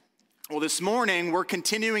Well, this morning, we're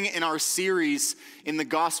continuing in our series in the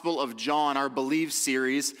Gospel of John, our Believe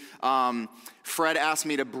series. Fred asked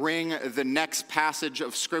me to bring the next passage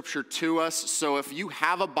of Scripture to us. So if you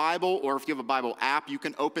have a Bible or if you have a Bible app, you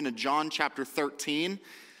can open to John chapter 13.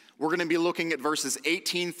 We're going to be looking at verses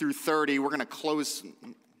 18 through 30. We're not going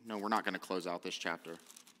to close out this chapter.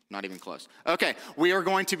 Not even close. Okay, we are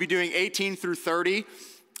going to be doing 18 through 30.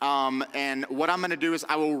 And what I'm going to do is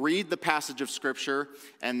I will read the passage of Scripture,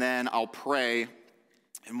 and then I'll pray,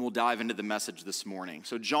 and we'll dive into the message this morning.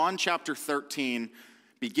 So John chapter 13,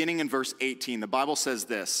 beginning in verse 18, the Bible says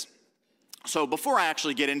this. So before I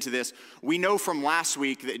actually get into this, we know from last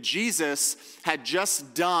week that Jesus had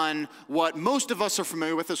just done what most of us are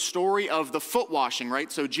familiar with, the story of the foot washing,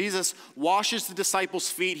 right? So Jesus washes the disciples'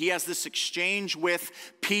 feet. He has this exchange with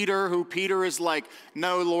Peter, who Peter is like,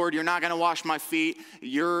 no, Lord, you're not going to wash my feet.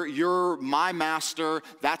 You're my master.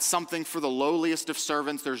 That's something for the lowliest of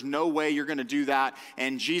servants. There's no way you're going to do that.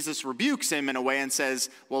 And Jesus rebukes him in a way and says,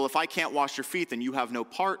 well, if I can't wash your feet, then you have no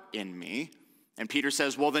part in me. And Peter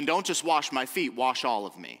says, well, then don't just wash my feet, wash all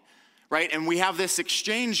of me, right? And we have this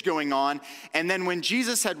exchange going on. And then when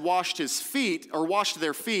Jesus had washed his feet, or washed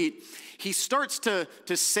their feet, he starts to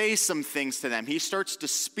say some things to them. He starts to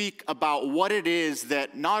speak about what it is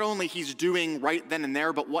that not only he's doing right then and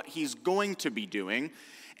there, but what he's going to be doing.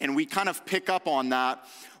 And we kind of pick up on that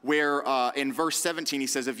where in verse 17 he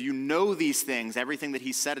says, if you know these things, everything that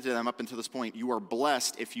he said to them up until this point, you are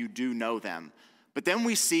blessed if you do know them. But then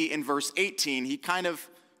we see in verse 18, he kind of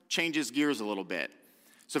changes gears a little bit.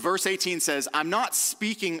 So verse 18 says, I'm not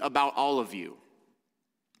speaking about all of you.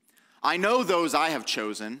 I know those I have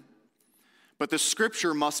chosen, but the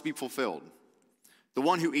scripture must be fulfilled. The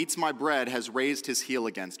one who eats my bread has raised his heel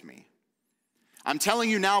against me. I'm telling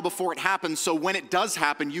you now before it happens, so when it does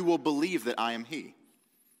happen, you will believe that I am he.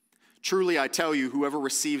 Truly, I tell you, whoever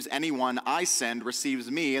receives anyone I send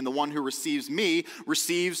receives me, and the one who receives me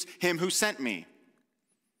receives him who sent me.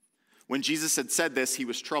 When Jesus had said this, he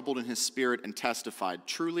was troubled in his spirit and testified,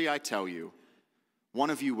 truly I tell you, one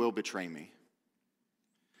of you will betray me.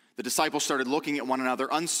 The disciples started looking at one another,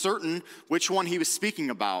 uncertain which one he was speaking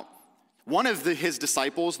about. One of his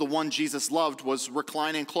disciples, the one Jesus loved, was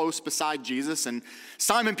reclining close beside Jesus, and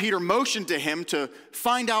Simon Peter motioned to him to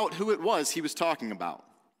find out who it was he was talking about.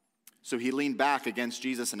 So he leaned back against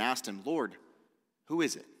Jesus and asked him, Lord, who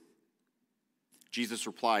is it? Jesus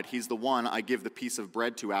replied, he's the one I give the piece of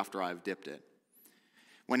bread to after I have dipped it.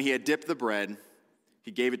 When he had dipped the bread,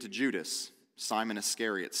 he gave it to Judas, Simon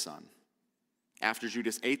Iscariot's son. After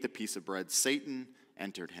Judas ate the piece of bread, Satan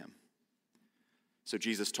entered him. So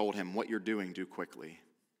Jesus told him, what you're doing, do quickly.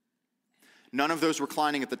 None of those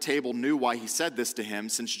reclining at the table knew why he said this to him.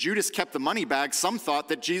 Since Judas kept the money bag, some thought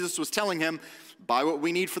that Jesus was telling him, buy what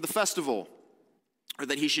we need for the festival, or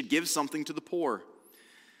that he should give something to the poor.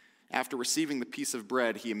 After receiving the piece of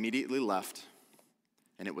bread, he immediately left,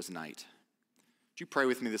 and it was night. Would you pray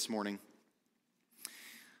with me this morning?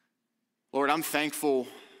 Lord, I'm thankful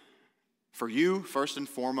for you, first and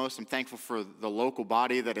foremost. I'm thankful for the local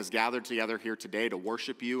body that has gathered together here today to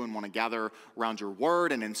worship you and want to gather around your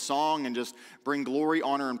word and in song and just bring glory,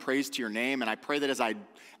 honor, and praise to your name. And I pray that as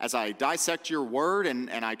I dissect your word and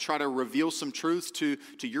I try to reveal some truths to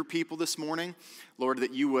your people this morning, Lord,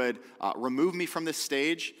 that you would remove me from this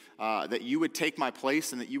stage, that you would take my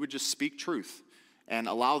place, and that you would just speak truth and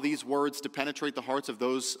allow these words to penetrate the hearts of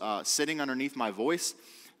those sitting underneath my voice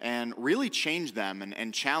and really change them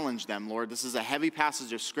and challenge them, Lord. This is a heavy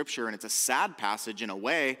passage of Scripture, and it's a sad passage in a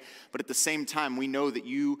way, but at the same time, we know that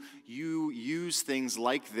you use things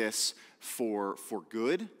like this for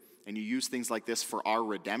good, and you use things like this for our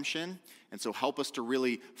redemption. And so help us to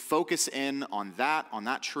really focus in on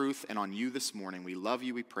that truth, and on you this morning. We love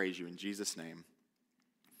you, we praise you, in Jesus' name.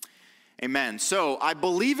 Amen. So I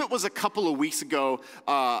believe it was a couple of weeks ago,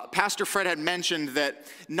 Pastor Fred had mentioned that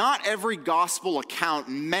not every gospel account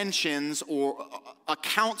mentions or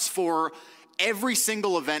accounts for every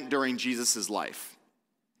single event during Jesus' life.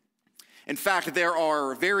 In fact, there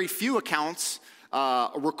are very few accounts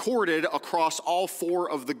recorded across all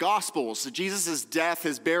four of the Gospels. So Jesus' death,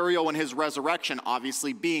 his burial, and his resurrection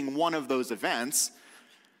obviously being one of those events.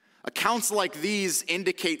 Accounts like these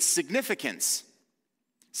indicate significance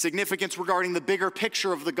regarding the bigger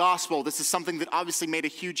picture of the gospel. This is something that obviously made a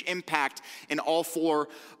huge impact in all four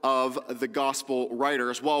of the gospel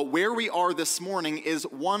writers. Well, where we are this morning is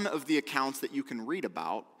one of the accounts that you can read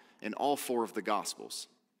about in all four of the gospels.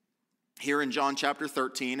 Here in John chapter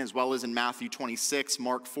 13, as well as in Matthew 26,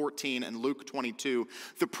 Mark 14, and Luke 22,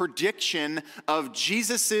 the prediction of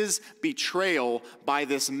Jesus' betrayal by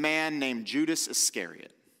this man named Judas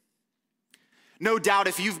Iscariot. No doubt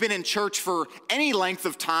if you've been in church for any length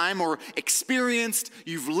of time or experienced,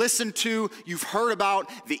 you've listened to, you've heard about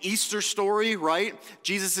the Easter story, right?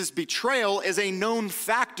 Jesus' betrayal is a known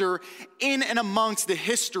factor in and amongst the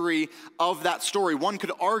history of that story. One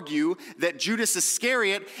could argue that Judas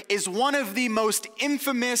Iscariot is one of the most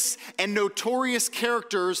infamous and notorious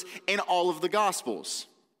characters in all of the Gospels,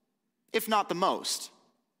 if not the most.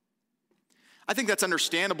 I think that's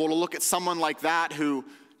understandable to look at someone like that who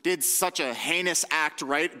did such a heinous act,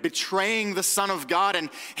 right? Betraying the Son of God and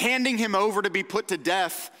handing him over to be put to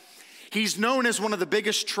death. He's known as one of the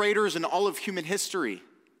biggest traitors in all of human history.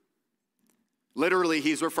 Literally,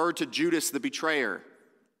 he's referred to Judas the betrayer.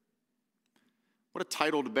 What a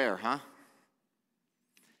title to bear, huh?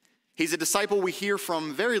 He's a disciple we hear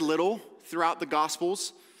from very little throughout the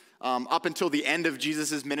Gospels, up until the end of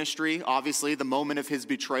Jesus' ministry. Obviously, the moment of his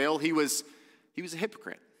betrayal, he was a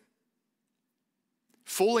hypocrite,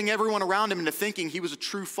 fooling everyone around him into thinking he was a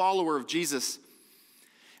true follower of Jesus.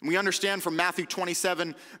 And we understand from Matthew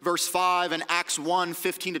 27, verse 5, and Acts 1,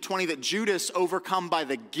 15 to 20, that Judas, overcome by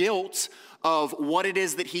the guilt of what it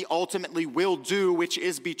is that he ultimately will do, which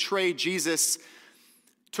is betray Jesus,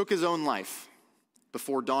 took his own life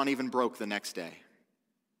before dawn even broke the next day.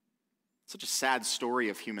 Such a sad story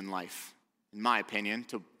of human life, in my opinion,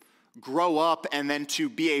 to grow up and then to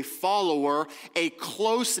be a follower, a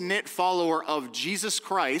close-knit follower of Jesus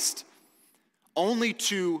Christ, only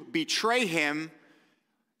to betray him,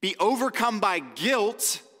 be overcome by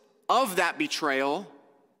guilt of that betrayal,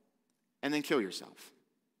 and then kill yourself.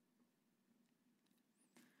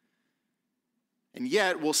 And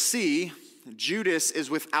yet, we'll see, Judas is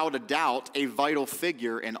without a doubt a vital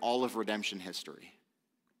figure in all of redemption history.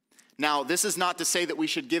 Now, this is not to say that we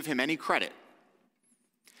should give him any credit.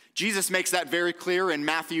 Jesus makes that very clear in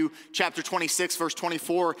Matthew chapter 26, verse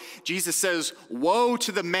 24. Jesus says, "Woe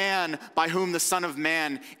to the man by whom the Son of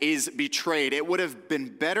Man is betrayed. It would have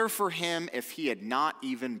been better for him if he had not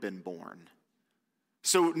even been born."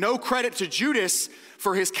 So no credit to Judas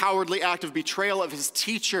for his cowardly act of betrayal of his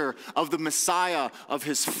teacher, of the Messiah, of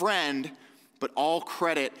his friend, but all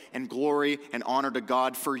credit and glory and honor to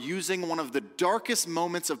God for using one of the darkest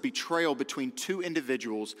moments of betrayal between two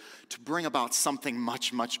individuals to bring about something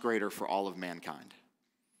much, much greater for all of mankind.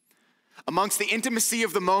 Amongst the intimacy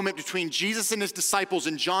of the moment between Jesus and his disciples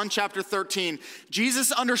in John chapter 13,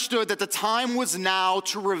 Jesus understood that the time was now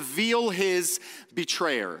to reveal his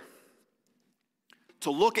betrayer,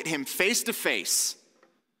 to look at him face to face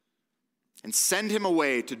and send him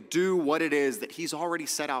away to do what it is that he's already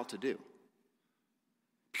set out to do.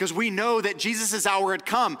 Because we know that Jesus' hour had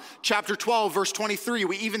come. Chapter 12, verse 23,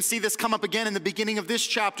 we even see this come up again in the beginning of this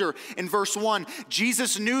chapter in verse 1.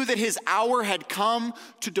 Jesus knew that his hour had come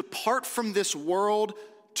to depart from this world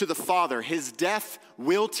to the Father. His death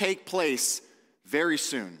will take place very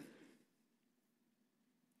soon.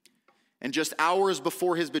 And just hours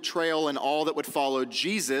before his betrayal and all that would follow,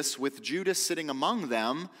 Jesus, with Judas sitting among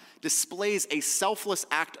them, displays a selfless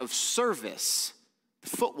act of service,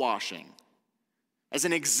 foot washing, as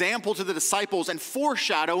an example to the disciples and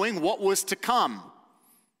foreshadowing what was to come.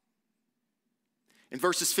 In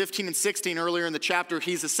verses 15 and 16, earlier in the chapter,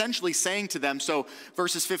 he's essentially saying to them, so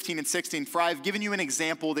verses 15 and 16, "For I have given you an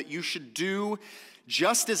example that you should do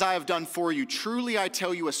just as I have done for you. Truly I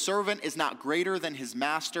tell you, a servant is not greater than his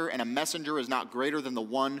master, and a messenger is not greater than the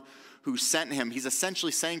one who sent him." He's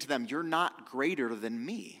essentially saying to them, you're not greater than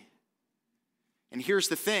me. And here's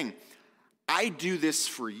the thing. I do this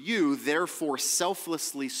for you, therefore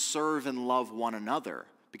selflessly serve and love one another.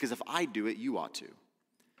 Because if I do it, you ought to.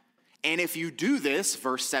 And if you do this,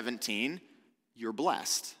 verse 17, you're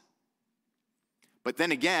blessed. But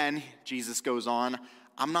then again, Jesus goes on,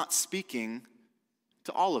 I'm not speaking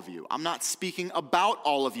to all of you. I'm not speaking about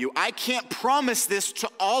all of you. I can't promise this to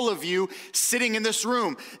all of you sitting in this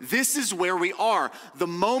room. This is where we are. The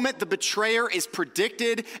moment the betrayer is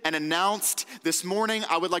predicted and announced this morning,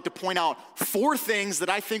 I would like to point out 4 things that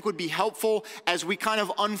I think would be helpful as we kind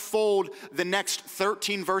of unfold the next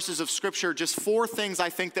 13 verses of Scripture. Just 4 things I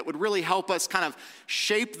think that would really help us kind of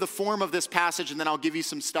shape the form of this passage, and then I'll give you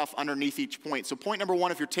some stuff underneath each point. So point number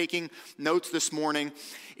 1, if you're taking notes this morning,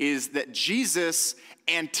 is that Jesus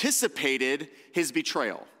anticipated his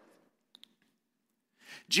betrayal.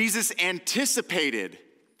 Jesus anticipated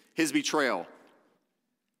his betrayal.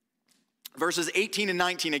 Verses 18 and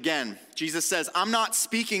 19 again, Jesus says, I'm not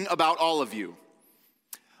speaking about all of you.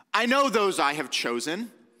 I know those I have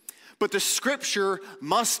chosen, but the scripture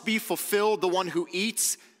must be fulfilled. The one who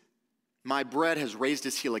eats my bread has raised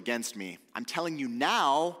his heel against me. I'm telling you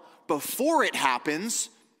now, before it happens,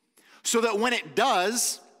 so that when it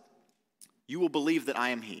does, you will believe that I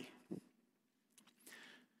am he.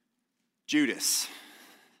 Judas.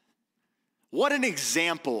 What an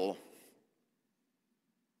example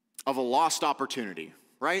of a lost opportunity,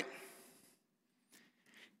 right?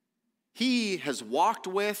 He has walked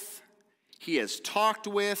with, he has talked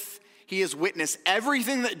with, he has witnessed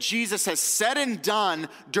everything that Jesus has said and done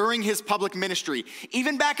during his public ministry.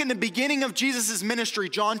 Even back in the beginning of Jesus' ministry,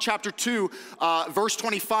 John chapter 2, verse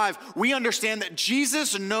 25, we understand that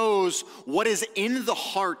Jesus knows what is in the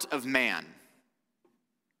heart of man.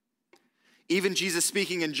 Even Jesus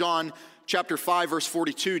speaking in John chapter 5, verse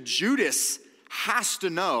 42, Judas has to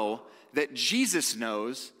know that Jesus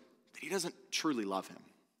knows that he doesn't truly love him.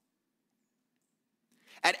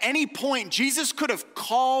 At any point, Jesus could have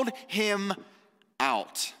called him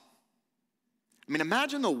out. I mean,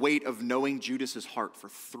 imagine the weight of knowing Judas's heart for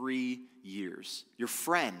 3 years. Your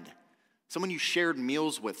friend, someone you shared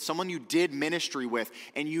meals with, someone you did ministry with,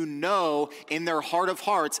 and you know in their heart of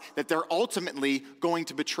hearts that they're ultimately going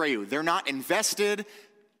to betray you. They're not invested.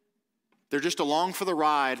 They're just along for the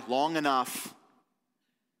ride long enough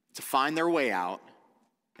to find their way out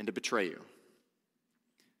and to betray you.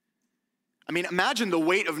 I mean, imagine the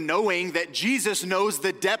weight of knowing that Jesus knows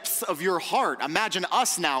the depths of your heart. Imagine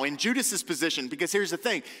us now in Judas's position, because here's the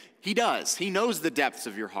thing. He does. He knows the depths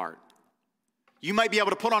of your heart. You might be able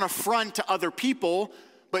to put on a front to other people,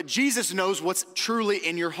 but Jesus knows what's truly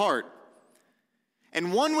in your heart.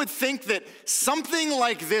 And one would think that something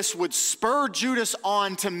like this would spur Judas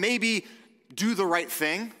on to maybe do the right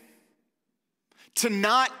thing, to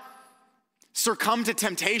not succumb to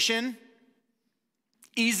temptation,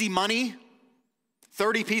 easy money,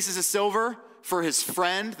 30 pieces of silver for his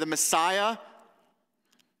friend, the Messiah.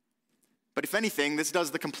 But if anything, this does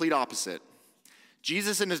the complete opposite.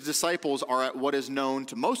 Jesus and his disciples are at what is known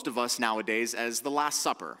to most of us nowadays as the Last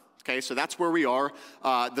Supper. Okay, so that's where we are.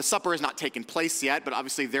 The supper has not taken place yet, but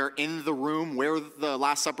obviously they're in the room where the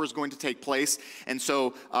Last Supper is going to take place. And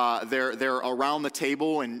so they're around the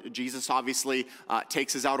table, and Jesus obviously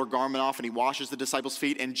takes his outer garment off and he washes the disciples'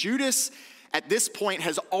 feet. And Judas, at this point,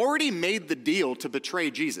 has already made the deal to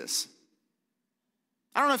betray Jesus.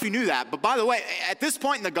 I don't know if you knew that, but by the way, at this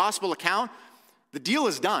point in the gospel account, the deal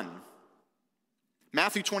is done.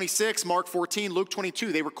 Matthew 26, Mark 14, Luke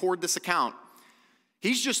 22, they record this account.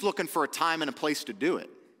 He's just looking for a time and a place to do it.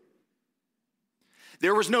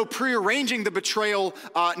 There was no prearranging the betrayal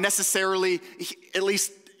necessarily, at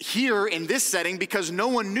least here in this setting, because no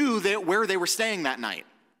one knew where they were staying that night.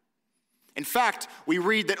 In fact, we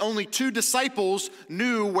read that only 2 disciples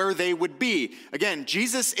knew where they would be. Again,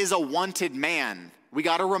 Jesus is a wanted man. We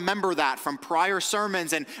got to remember that from prior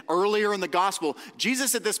sermons and earlier in the gospel.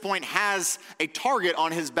 Jesus at this point has a target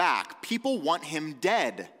on his back. People want him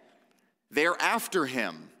dead. They're after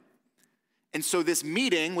him. And so this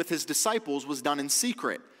meeting with his disciples was done in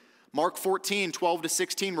secret. Mark 14, 12 to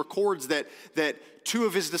 16 records that 2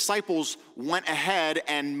 of his disciples went ahead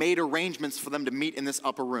and made arrangements for them to meet in this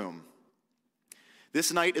upper room.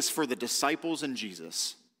 This night is for the disciples and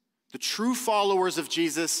Jesus, the true followers of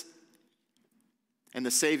Jesus and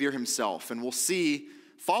the Savior himself. And we'll see,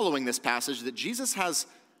 following this passage, that Jesus has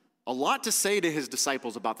a lot to say to his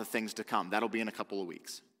disciples about the things to come. That'll be in a couple of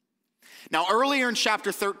weeks. Now, earlier in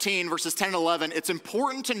chapter 13, verses 10 and 11, it's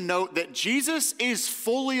important to note that Jesus is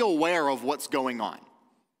fully aware of what's going on.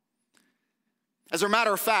 As a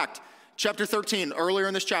matter of fact, chapter 13, earlier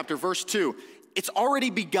in this chapter, verse 2, it's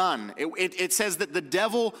already begun. It says that the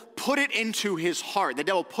devil put it into his heart. The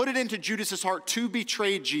devil put it into Judas's heart to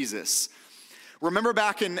betray Jesus. Remember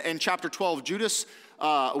back in chapter 12, Judas,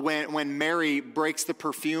 when Mary breaks the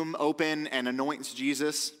perfume open and anoints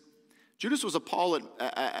Jesus, Judas was appalled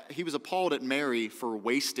at Mary for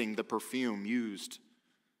wasting the perfume used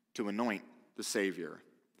to anoint the Savior.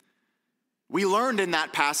 We learned in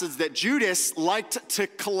that passage that Judas liked to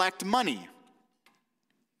collect money.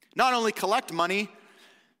 Not only collect money,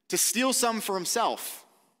 to steal some for himself.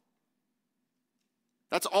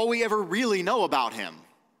 That's all we ever really know about him.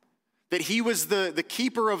 That he was the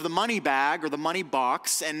keeper of the money bag or the money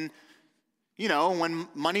box, and when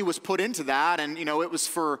money was put into that, and it was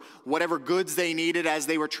for whatever goods they needed as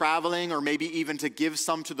they were traveling, or maybe even to give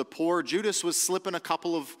some to the poor, Judas was slipping a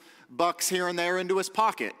couple of bucks here and there into his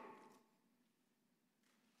pocket.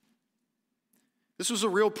 This was a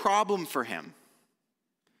real problem for him.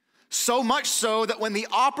 So much so that when the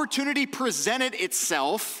opportunity presented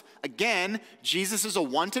itself, again, Jesus is a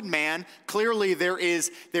wanted man. Clearly there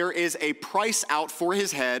is a price out for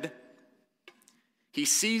his head. He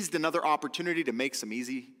seized another opportunity to make some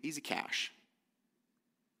easy cash.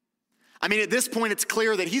 I mean, at this point, it's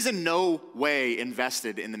clear that he's in no way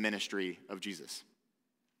invested in the ministry of Jesus.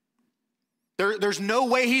 There's no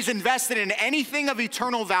way he's invested in anything of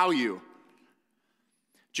eternal value.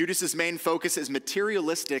 Judas's main focus is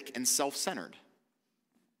materialistic and self-centered.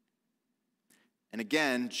 And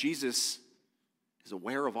again, Jesus is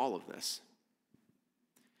aware of all of this.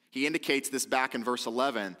 He indicates this back in verse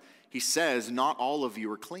 11. He says, not all of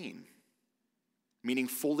you are clean, meaning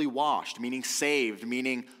fully washed, meaning saved,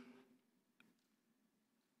 meaning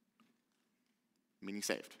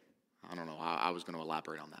saved. I don't know. I was going to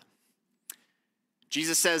elaborate on that.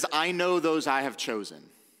 Jesus says, I know those I have chosen.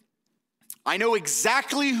 I know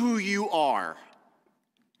exactly who you are.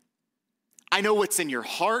 I know what's in your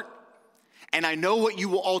heart, and I know what you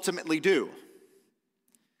will ultimately do.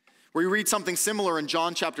 We read something similar in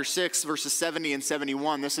John chapter 6, verses 70 and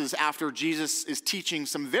 71. This is after Jesus is teaching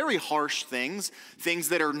some very harsh things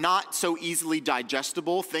that are not so easily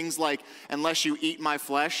digestible, things like, unless you eat my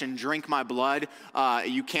flesh and drink my blood,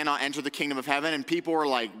 you cannot enter the kingdom of heaven. And people are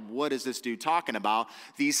like, what is this dude talking about?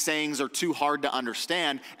 These sayings are too hard to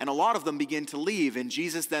understand, and a lot of them begin to leave. And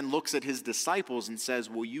Jesus then looks at his disciples and says,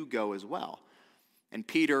 will you go as well? And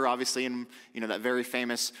Peter, obviously, in that very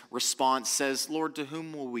famous response, says, Lord, to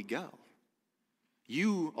whom will we go?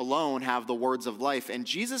 You alone have the words of life. And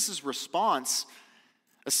Jesus' response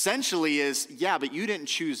essentially is, yeah, but you didn't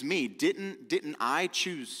choose me. Didn't I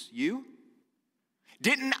choose you?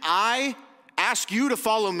 Didn't I ask you to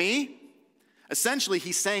follow me? Essentially,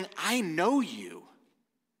 he's saying, I know you.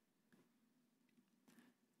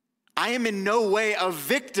 I am in no way a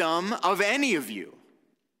victim of any of you.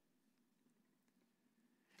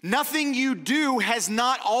 Nothing you do has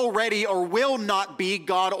not already or will not be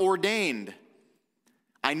God ordained.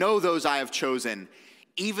 I know those I have chosen,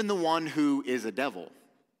 even the one who is a devil.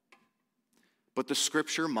 But the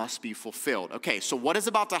scripture must be fulfilled. Okay, so what is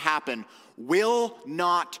about to happen will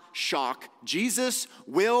not shock Jesus,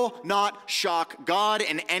 will not shock God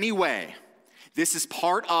in any way. This is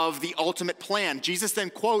part of the ultimate plan. Jesus then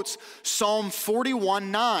quotes Psalm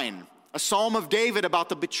 41:9. A psalm of David about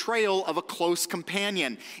the betrayal of a close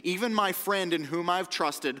companion. Even my friend in whom I've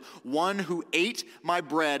trusted, one who ate my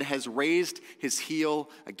bread, has raised his heel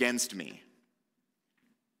against me.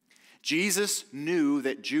 Jesus knew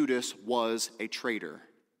that Judas was a traitor.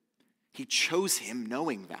 He chose him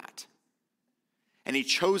knowing that. And he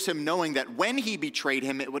chose him knowing that when he betrayed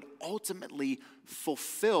him, it would ultimately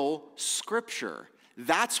fulfill Scripture.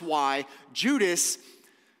 That's why Judas,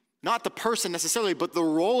 not the person necessarily, but the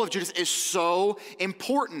role of Judas is so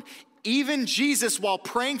important. Even Jesus, while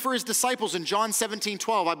praying for his disciples in John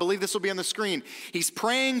 17:12, I believe this will be on the screen, he's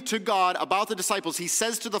praying to God about the disciples. He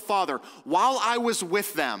says to the Father, while I was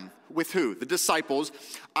with them, with who? The disciples,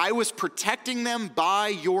 I was protecting them by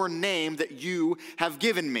your name that you have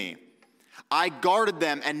given me. I guarded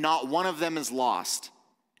them, and not one of them is lost,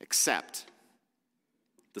 except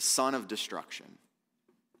the son of destruction,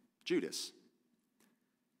 Judas.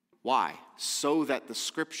 Why? So that the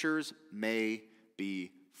scriptures may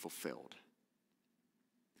be fulfilled.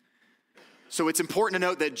 So it's important to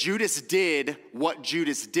note that Judas did what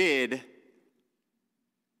Judas did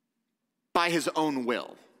by his own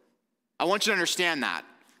will. I want you to understand that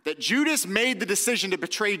Judas made the decision to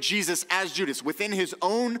betray Jesus as Judas within his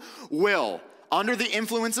own will. Under the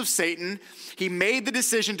influence of Satan, he made the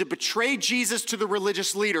decision to betray Jesus to the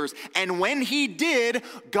religious leaders. And when he did,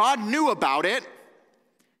 God knew about it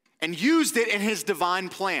and used it in his divine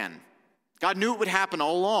plan. God knew it would happen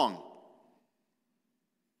all along.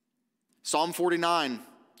 Psalm 41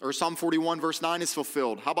 verse 9 is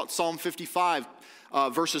fulfilled. How about Psalm 55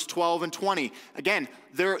 verses 12 and 20? Again,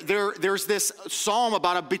 there's this psalm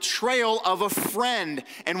about a betrayal of a friend.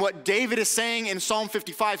 And what David is saying in Psalm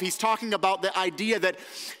 55, he's talking about the idea that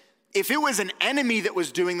if it was an enemy that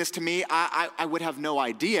was doing this to me, I would have no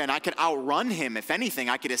idea, and I could outrun him. If anything,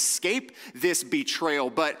 I could escape this betrayal.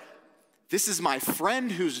 But this is my friend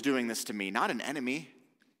who's doing this to me, not an enemy.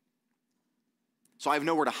 So I have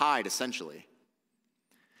nowhere to hide, essentially.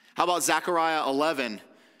 How about Zechariah 11,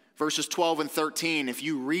 verses 12 and 13? If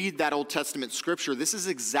you read that Old Testament scripture, this is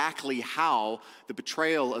exactly how the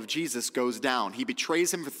betrayal of Jesus goes down. He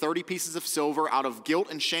betrays him for 30 pieces of silver out of guilt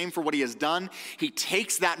and shame for what he has done. He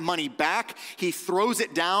takes that money back. He throws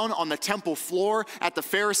it down on the temple floor at the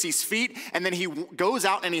Pharisees' feet, and then he goes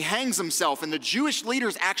out and he hangs himself. And the Jewish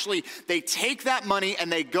leaders actually, they take that money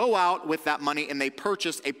and they go out with that money and they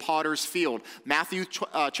purchase a potter's field. Matthew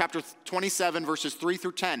chapter 27, verses 3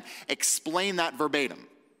 through 10 explain that verbatim.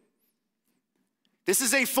 This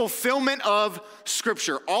is a fulfillment of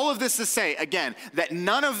Scripture. All of this to say, again, that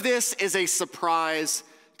none of this is a surprise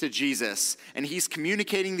to Jesus. And he's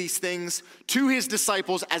communicating these things to his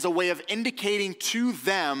disciples as a way of indicating to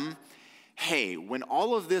them, hey, when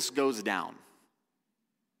all of this goes down,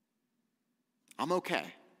 I'm okay.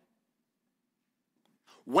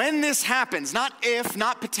 When this happens, not if,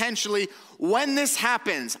 not potentially, when this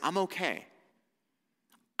happens, I'm okay.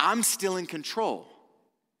 I'm still in control.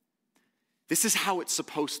 This is how it's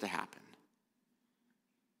supposed to happen.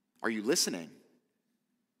 Are you listening?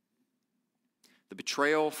 The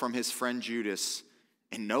betrayal from his friend Judas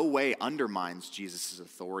in no way undermines Jesus'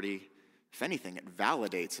 authority. If anything, it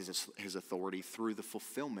validates his authority through the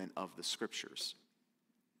fulfillment of the scriptures.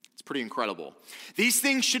 It's pretty incredible. These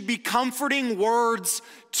things should be comforting words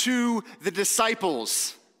to the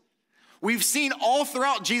disciples. We've seen all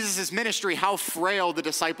throughout Jesus' ministry how frail the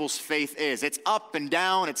disciples' faith is. It's up and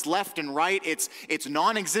down, it's left and right, it's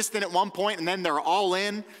non-existent at one point, and then they're all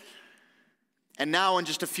in. And now in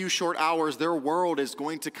just a few short hours, their world is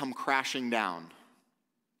going to come crashing down.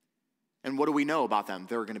 And what do we know about them?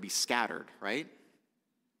 They're going to be scattered, right?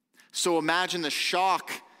 So imagine the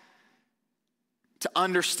shock to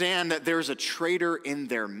understand that there's a traitor in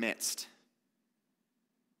their midst.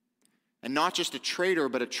 And not just a traitor,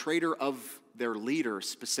 but a traitor of their leader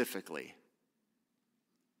specifically.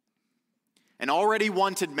 An already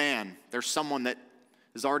wanted man. There's someone that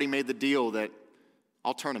has already made the deal that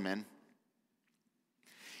I'll turn him in.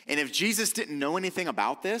 And if Jesus didn't know anything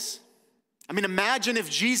about this, imagine if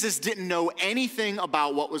Jesus didn't know anything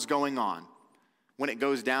about what was going on. When it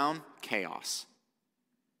goes down, chaos.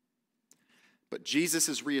 But Jesus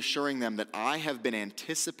is reassuring them that I have been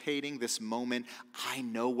anticipating this moment. I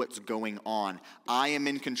know what's going on. I am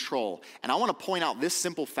in control. And I want to point out this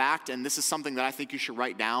simple fact, and this is something that I think you should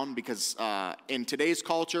write down because in today's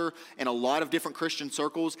culture, in a lot of different Christian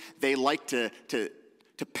circles, they like to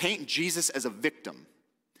paint Jesus as a victim.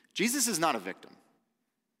 Jesus is not a victim.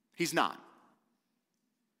 He's not.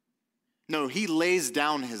 No, he lays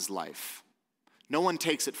down his life. No one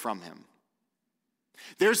takes it from him.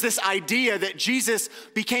 There's this idea that Jesus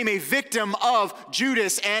became a victim of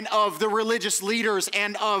Judas and of the religious leaders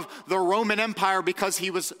and of the Roman Empire because he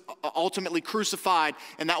was ultimately crucified,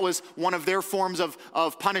 and that was one of their forms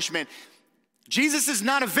of punishment. Jesus is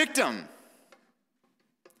not a victim.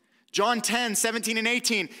 John 10, 17 and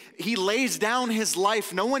 18, he lays down his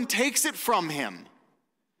life. No one takes it from him.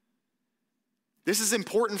 This is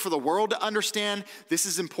important for the world to understand. This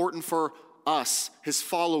is important for us, his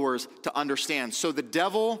followers, to understand. So the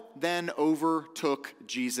devil then overtook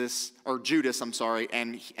Judas,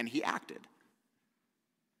 and he acted.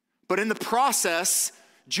 But in the process,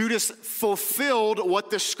 Judas fulfilled what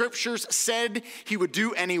the scriptures said he would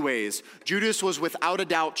do anyways. Judas was without a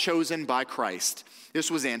doubt chosen by Christ. This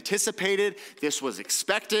was anticipated, this was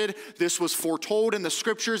expected, this was foretold in the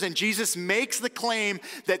scriptures, and Jesus makes the claim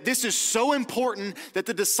that this is so important that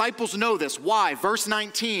the disciples know this. Why? Verse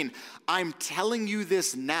 19, I'm telling you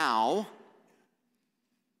this now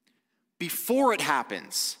before it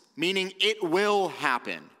happens, meaning it will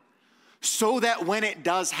happen, so that when it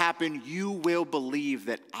does happen, you will believe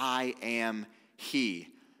that I am he.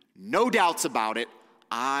 No doubts about it,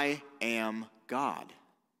 I am God.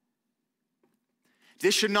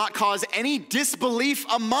 This should not cause any disbelief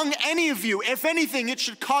among any of you. If anything, it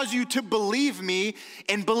should cause you to believe me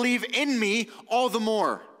and believe in me all the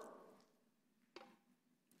more.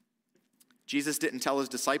 Jesus didn't tell his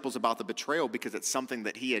disciples about the betrayal because it's something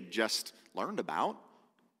that he had just learned about.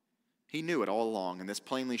 He knew it all along, and this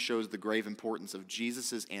plainly shows the grave importance of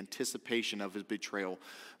Jesus' anticipation of his betrayal.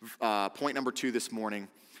 Point number 2 this morning.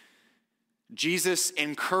 Jesus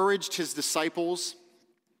encouraged his disciples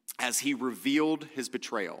as he revealed his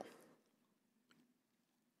betrayal.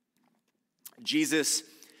 Jesus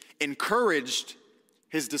encouraged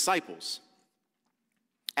his disciples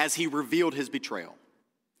as he revealed his betrayal.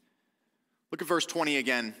 Look at verse 20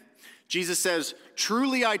 again. Jesus says,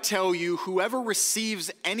 truly I tell you, whoever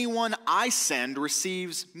receives anyone I send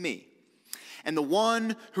receives me. And the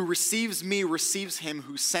one who receives me receives him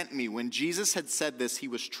who sent me. When Jesus had said this, he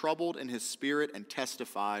was troubled in his spirit and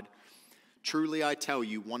testified, truly I tell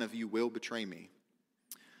you, one of you will betray me.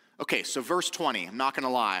 Okay, so verse 20, I'm not going to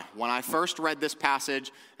lie. When I first read this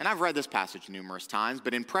passage, and I've read this passage numerous times,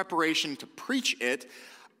 but in preparation to preach it,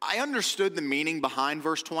 I understood the meaning behind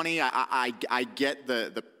verse 20. I get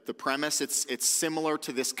the premise. It's similar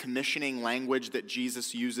to this commissioning language that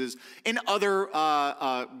Jesus uses in other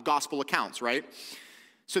gospel accounts, right?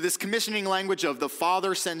 So this commissioning language of the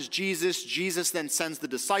Father sends Jesus, Jesus then sends the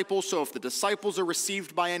disciples. So if the disciples are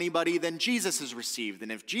received by anybody, then Jesus is received.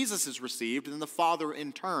 And if Jesus is received, then the Father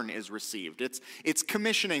in turn is received. It's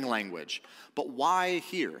commissioning language. But why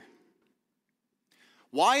here?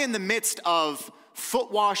 Why in the midst of foot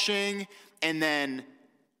washing and then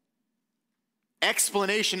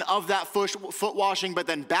explanation of that foot washing, but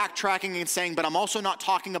then backtracking and saying, but I'm also not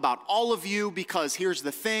talking about all of you, because here's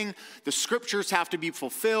the thing, the scriptures have to be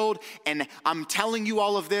fulfilled, and I'm telling you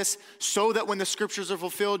all of this so that when the scriptures are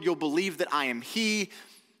fulfilled, you'll believe that I am he.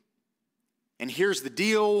 And here's the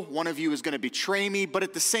deal, one of you is going to betray me, but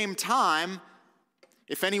at the same time,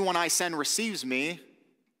 if anyone I send receives me,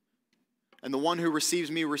 and the one who receives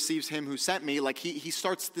me receives him who sent me, like he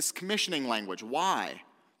starts this commissioning language. Why?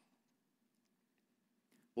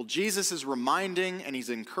 Well, Jesus is reminding and he's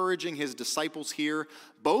encouraging his disciples here,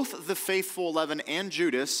 both the faithful 11 and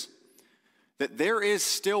Judas, that there is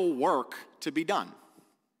still work to be done.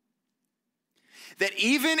 That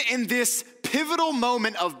even in this pivotal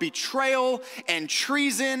moment of betrayal and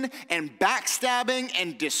treason and backstabbing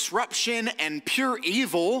and disruption and pure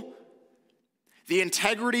evil, the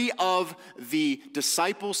integrity of the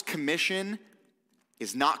disciples' commission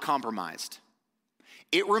is not compromised.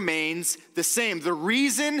 It remains the same. The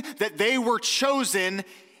reason that they were chosen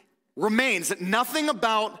remains. That nothing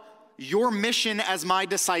about your mission as my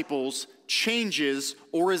disciples changes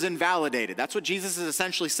or is invalidated. That's what Jesus is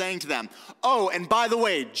essentially saying to them. Oh, and by the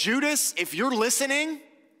way, Judas, if you're listening,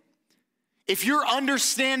 if you're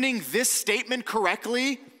understanding this statement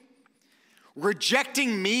correctly,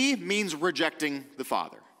 rejecting me means rejecting the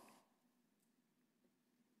Father.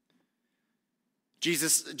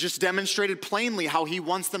 Jesus just demonstrated plainly how he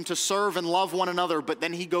wants them to serve and love one another, but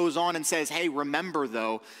then he goes on and says, hey, remember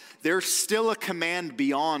though, there's still a command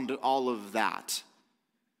beyond all of that.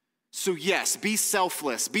 So yes, be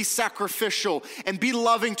selfless, be sacrificial, and be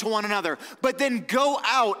loving to one another, but then go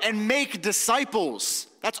out and make disciples.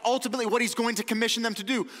 That's ultimately what he's going to commission them to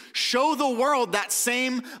do. Show the world that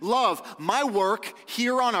same love. My work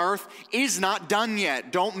here on earth is not done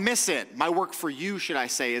yet. Don't miss it. My work for you, should I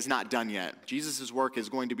say, is not done yet. Jesus' work is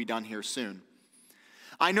going to be done here soon.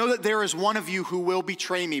 I know that there is one of you who will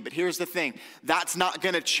betray me, but here's the thing. That's not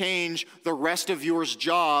going to change the rest of your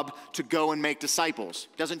job to go and make disciples.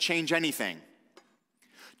 It doesn't change anything.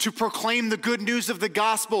 To proclaim the good news of the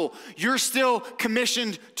gospel, you're still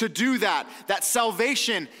commissioned to do that. That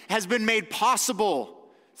salvation has been made possible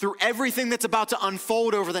through everything that's about to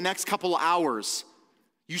unfold over the next couple of hours.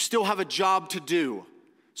 You still have a job to do.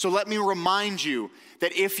 So let me remind you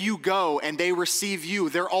that if you go and they receive you,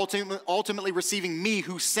 they're ultimately receiving me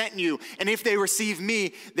who sent you. And if they receive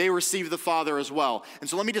me, they receive the Father as well. And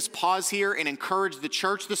so let me just pause here and encourage the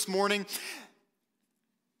church this morning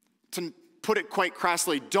to put it quite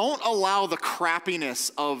crassly, don't allow the crappiness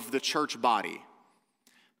of the church body,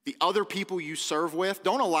 the other people you serve with,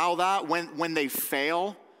 don't allow that when they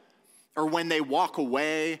fail or when they walk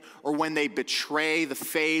away or when they betray the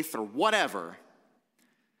faith or whatever.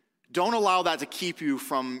 Don't allow that to keep you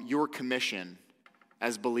from your commission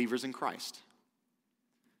as believers in Christ.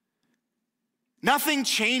 Nothing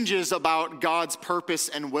changes about God's purpose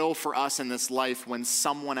and will for us in this life when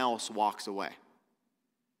someone else walks away.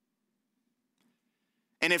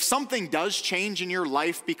 And if something does change in your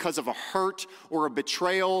life because of a hurt or a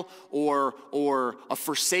betrayal or a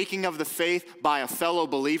forsaking of the faith by a fellow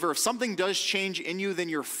believer, if something does change in you, then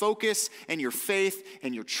your focus and your faith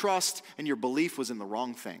and your trust and your belief was in the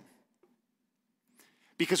wrong thing.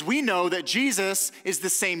 Because we know that Jesus is the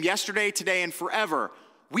same yesterday, today, and forever.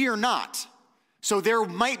 We are not. So there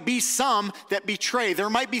might be some that betray. There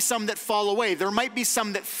might be some that fall away. There might be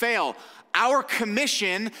some that fail. Our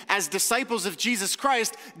commission as disciples of Jesus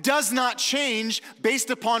Christ does not change based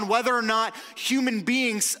upon whether or not human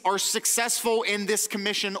beings are successful in this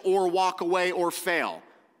commission or walk away or fail.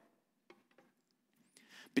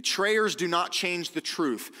 Betrayers do not change the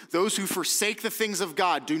truth. Those who forsake the things of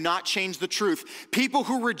God do not change the truth. People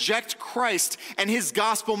who reject Christ and his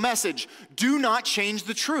gospel message do not change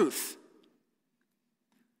the truth.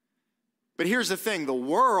 But here's the thing, the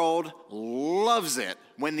world loves it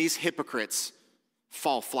when these hypocrites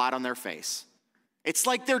fall flat on their face. It's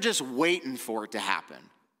like they're just waiting for it to happen.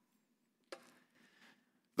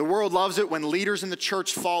 The world loves it when leaders in the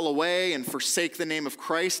church fall away and forsake the name of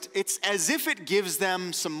Christ. It's as if it gives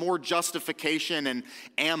them some more justification and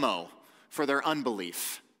ammo for their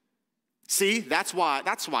unbelief. See, that's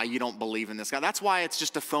why you don't believe in this guy. That's why it's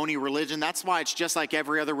just a phony religion. That's why it's just like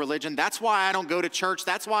every other religion. That's why I don't go to church.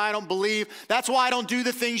 That's why I don't believe. That's why I don't do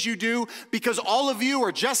the things you do, because all of you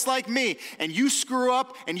are just like me, and you screw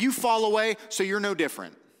up and you fall away, so you're no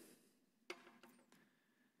different.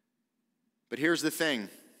 But here's the thing.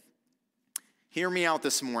 Hear me out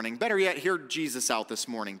this morning. Better yet, hear Jesus out this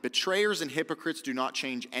morning. Betrayers and hypocrites do not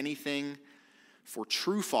change anything for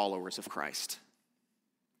true followers of Christ.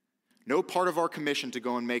 No part of our commission to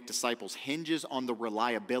go and make disciples hinges on the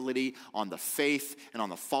reliability, on the faith, and on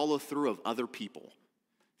the follow-through of other people.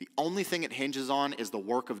 The only thing it hinges on is the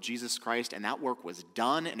work of Jesus Christ, and that work was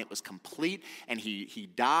done, and it was complete, and he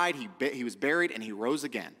died, he was buried, and he rose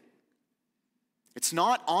again. It's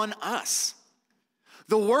not on us.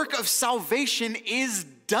 The work of salvation is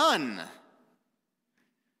done.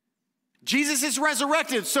 Jesus is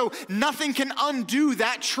resurrected, so nothing can undo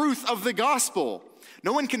that truth of the gospel.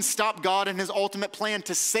 No one can stop God in his ultimate plan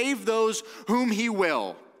to save those whom he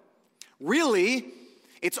will. Really,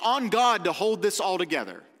 it's on God to hold this all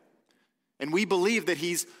together. And we believe that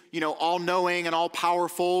he's, all-knowing and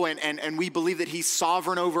all-powerful, and we believe that he's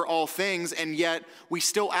sovereign over all things, and yet we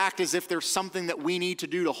still act as if there's something that we need to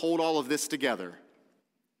do to hold all of this together.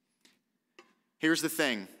 Here's the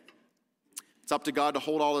thing. It's up to God to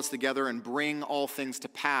hold all this together and bring all things to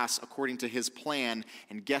pass according to his plan.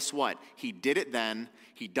 And guess what? He did it then,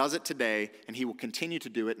 he does it today, and he will continue to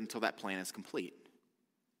do it until that plan is complete.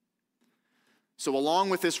 So along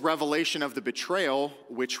with this revelation of the betrayal,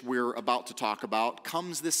 which we're about to talk about,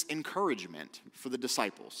 comes this encouragement for the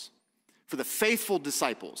disciples, for the faithful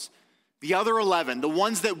disciples, the other 11, the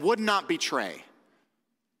ones that would not betray.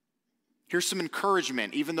 Here's some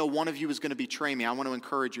encouragement. Even though one of you is going to betray me, I want to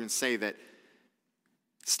encourage you and say that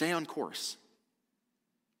stay on course.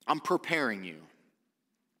 I'm preparing you.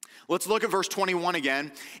 Let's look at verse 21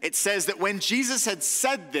 again. It says that when Jesus had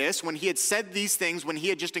said this, when he had said these things, when he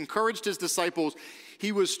had just encouraged his disciples,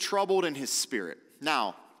 he was troubled in his spirit.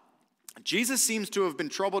 Now, Jesus seems to have been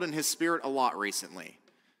troubled in his spirit a lot recently.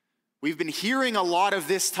 We've been hearing a lot of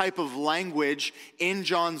this type of language in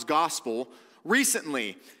John's gospel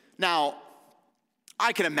recently. Now,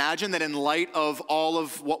 I can imagine that in light of all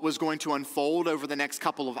of what was going to unfold over the next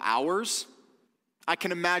couple of hours, I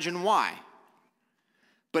can imagine why.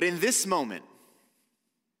 But in this moment,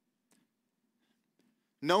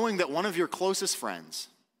 knowing that one of your closest friends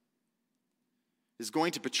is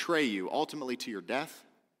going to betray you ultimately to your death,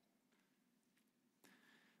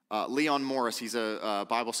 Leon Morris, he's a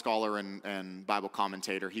Bible scholar and Bible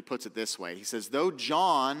commentator, he puts it this way. He says, though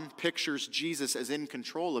John pictures Jesus as in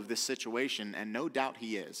control of this situation, and no doubt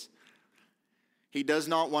he is, he does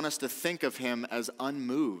not want us to think of him as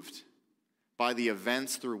unmoved by the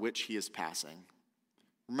events through which he is passing.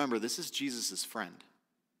 Remember, this is Jesus' friend.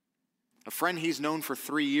 A friend he's known for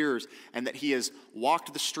 3 years and that he has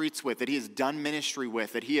walked the streets with, that he has done ministry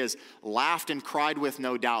with, that he has laughed and cried with,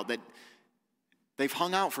 no doubt, that they've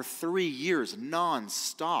hung out for 3 years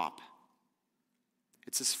nonstop.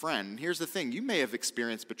 It's his friend. And here's the thing. You may have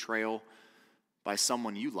experienced betrayal by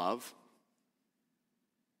someone you love.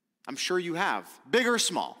 I'm sure you have. Big or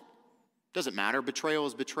small. Doesn't matter. Betrayal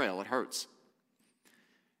is betrayal. It hurts.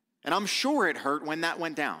 And I'm sure it hurt when that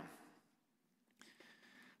went down.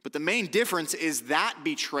 But the main difference is that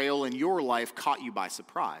betrayal in your life caught you by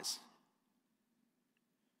surprise.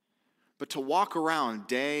 But to walk around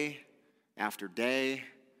day after day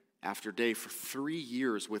after day for 3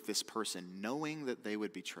 years with this person, knowing that they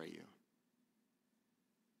would betray you,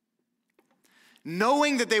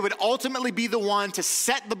 knowing that they would ultimately be the one to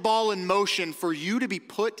set the ball in motion for you to be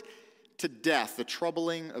put to death, the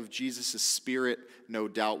troubling of Jesus' spirit, no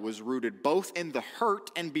doubt, was rooted both in the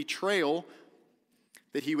hurt and betrayal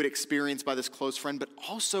that he would experience by this close friend, but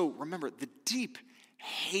also, remember, the deep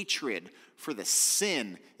hatred for the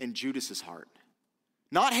sin in Judas' heart.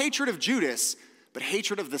 Not hatred of Judas, but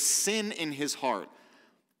hatred of the sin in his heart.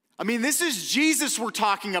 I mean, this is Jesus we're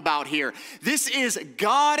talking about here. This is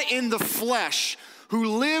God in the flesh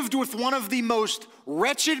who lived with one of the most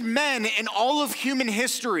wretched men in all of human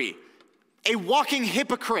history. A walking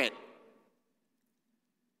hypocrite,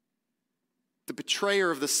 the betrayer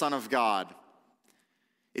of the Son of God.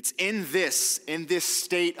 It's in this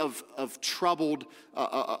state of troubled,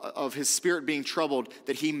 of his spirit being troubled,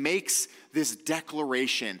 that he makes this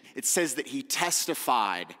declaration. It says that he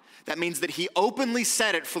testified. That means that he openly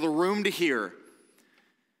said it for the room to hear.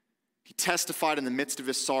 He testified in the midst of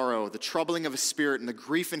his sorrow, the troubling of his spirit, and the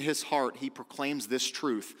grief in his heart. He proclaims this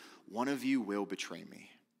truth: one of you will betray me.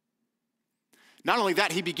 Not only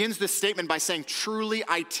that, he begins this statement by saying, truly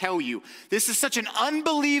I tell you. This is such an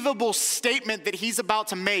unbelievable statement that he's about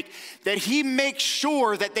to make, that he makes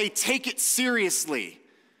sure that they take it seriously.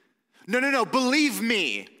 No, believe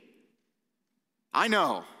me. I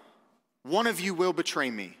know. One of you will betray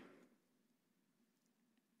me.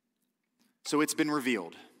 So it's been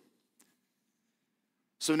revealed.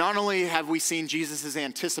 So not only have we seen Jesus'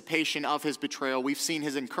 anticipation of his betrayal, we've seen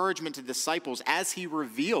his encouragement to disciples as he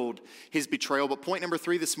revealed his betrayal. But point number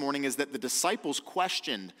 3 this morning is that the disciples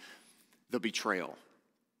questioned the betrayal.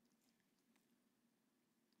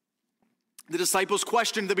 The disciples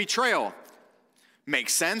questioned the betrayal.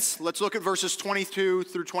 Makes sense. Let's look at verses 22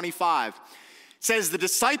 through 25. It says, the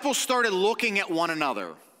disciples started looking at one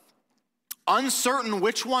another. Uncertain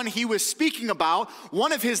which one he was speaking about,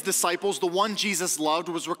 one of his disciples, the one Jesus loved,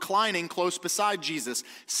 was reclining close beside Jesus.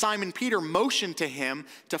 Simon Peter motioned to him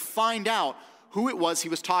to find out who it was he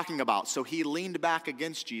was talking about. So he leaned back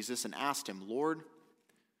against Jesus and asked him, Lord,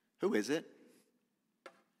 who is it?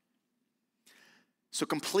 So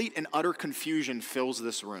complete and utter confusion fills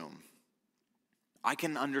this room. I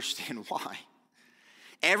can understand why.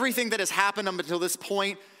 Everything that has happened up until this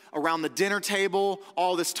point around the dinner table,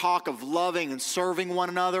 all this talk of loving and serving one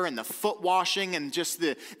another and the foot washing and just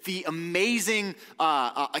the amazing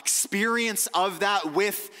experience of that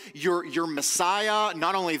with your Messiah.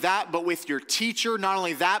 Not only that, but with your teacher. Not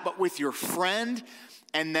only that, but with your friend.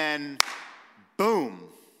 And then, boom.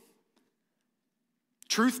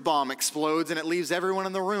 Truth bomb explodes and it leaves everyone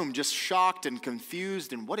in the room just shocked and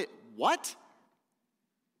confused and what?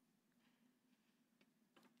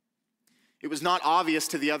 It was not obvious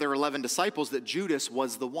to the other 11 disciples that Judas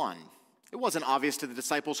was the one. It wasn't obvious to the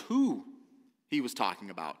disciples who he was talking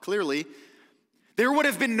about. Clearly, there would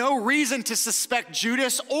have been no reason to suspect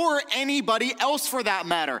Judas or anybody else for that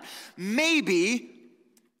matter. Maybe,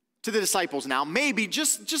 to the disciples now, maybe,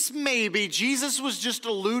 just maybe, Jesus was just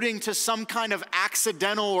alluding to some kind of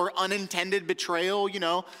accidental or unintended betrayal, you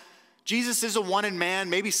know. Jesus is a one man.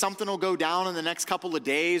 Maybe something will go down in the next couple of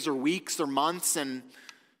days or weeks or months and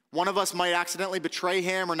one of us might accidentally betray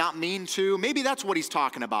him or not mean to. Maybe that's what he's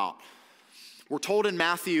talking about. We're told in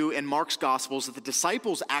Matthew and Mark's Gospels that the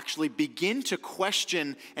disciples actually begin to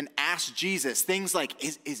question and ask Jesus things like,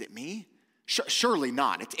 is it me? Surely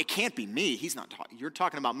not. It can't be me. He's not talking. You're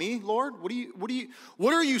talking about me, Lord?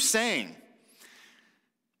 What are you saying?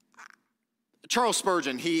 Charles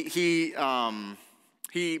Spurgeon, he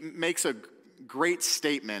makes a great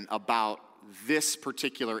statement about this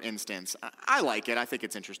particular instance. I like it. I think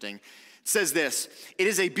it's interesting. It says this: it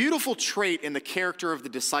is a beautiful trait in the character of the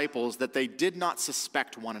disciples that they did not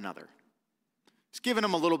suspect one another. It's giving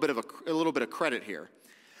them a little bit of credit here.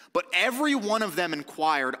 But every one of them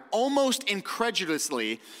inquired almost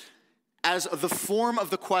incredulously, as the form of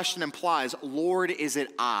the question implies, Lord, is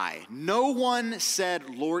it I? No one said,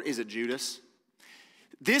 Lord, is it Judas?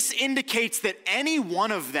 This indicates that any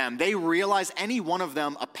one of them, they realize any one of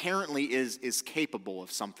them apparently is capable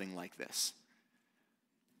of something like this.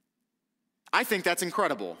 I think that's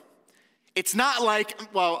incredible. It's not like,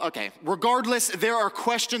 well, okay, regardless, there are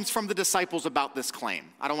questions from the disciples about this claim.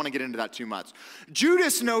 I don't want to get into that too much.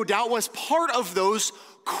 Judas, no doubt, was part of those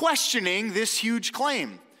questioning this huge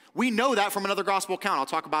claim. We know that from another gospel account. I'll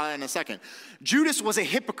talk about it in a second. Judas was a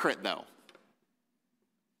hypocrite, though.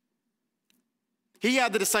 He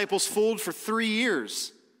had the disciples fooled for 3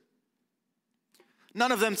 years.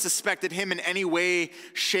 None of them suspected him in any way,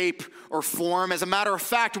 shape, or form. As a matter of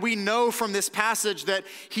fact, we know from this passage that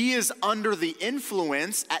he is under the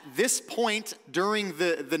influence at this point during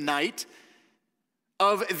the night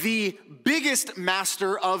of the biggest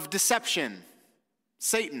master of deception,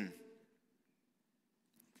 Satan,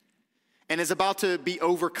 and is about to be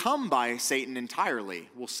overcome by Satan entirely.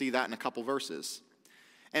 We'll see that in a couple verses.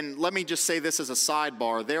 And let me just say this as a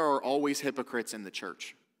sidebar. There are always hypocrites in the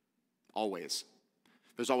church. Always.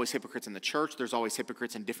 There's always hypocrites in the church. There's always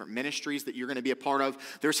hypocrites in different ministries that you're going to be a part of.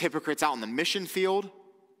 There's hypocrites out in the mission field.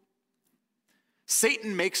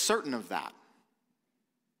 Satan makes certain of that.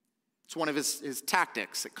 It's one of his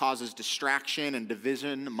tactics. It causes distraction and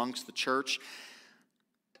division amongst the church.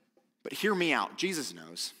 But hear me out. Jesus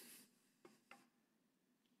knows.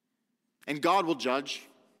 And God will judge.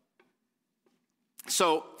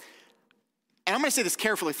 So, and I'm going to say this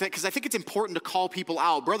carefully because I think it's important to call people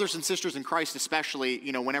out, brothers and sisters in Christ especially,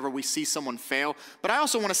 whenever we see someone fail. But I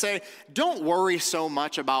also want to say, don't worry so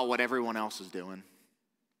much about what everyone else is doing.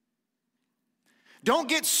 Don't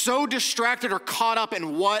get so distracted or caught up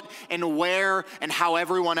in what and where and how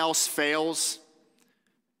everyone else fails.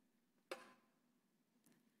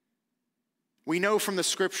 We know from the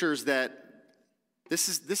scriptures that this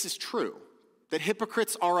is true. That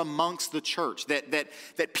hypocrites are amongst the church,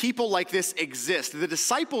 that people like this exist. The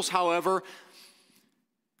disciples, however,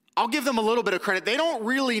 I'll give them a little bit of credit. They don't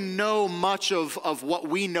really know much of what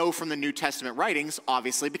we know from the New Testament writings,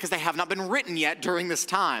 obviously, because they have not been written yet during this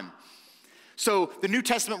time. So the New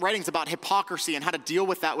Testament writings about hypocrisy and how to deal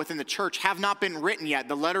with that within the church have not been written yet.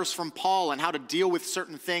 The letters from Paul and how to deal with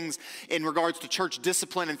certain things in regards to church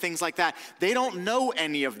discipline and things like that, they don't know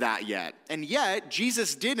any of that yet. And yet,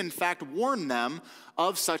 Jesus did in fact warn them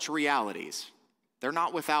of such realities. They're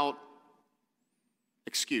not without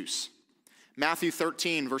excuse. Matthew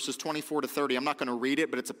 13, verses 24 to 30. I'm not going to read it,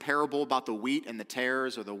 but it's a parable about the wheat and the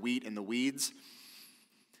tares, or the wheat and the weeds.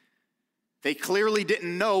 They clearly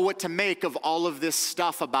didn't know what to make of all of this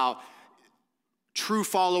stuff about true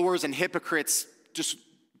followers and hypocrites just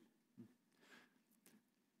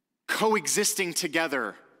coexisting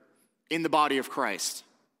together in the body of Christ.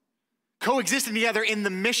 Coexisting together in the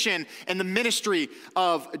mission and the ministry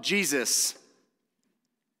of Jesus.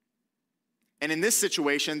 And in this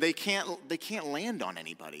situation, they can't land on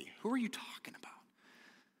anybody. Who are you talking about?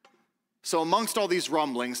 So amongst all these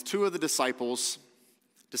rumblings, two of the disciples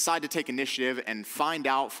decide to take initiative and find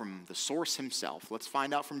out from the source himself. Let's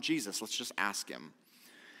find out from Jesus. Let's just ask him.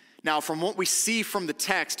 Now, from what we see from the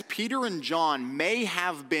text, Peter and John may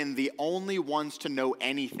have been the only ones to know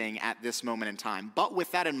anything at this moment in time. But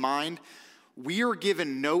with that in mind, we are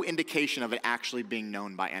given no indication of it actually being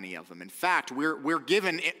known by any of them. In fact, we're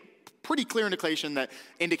given pretty clear indication that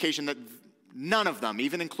none of them,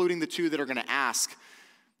 even including the two that are going to ask,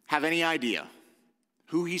 have any idea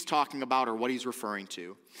who he's talking about or what he's referring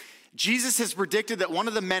to. Jesus has predicted that one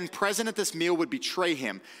of the men present at this meal would betray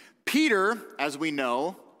him. Peter, as we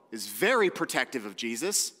know, is very protective of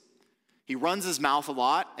Jesus. He runs his mouth a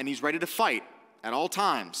lot, and he's ready to fight at all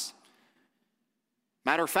times.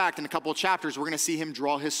 Matter of fact, in a couple of chapters, we're going to see him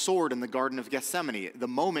draw his sword in the Garden of Gethsemane the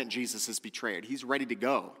moment Jesus is betrayed. He's ready to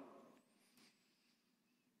go.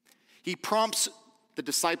 He prompts the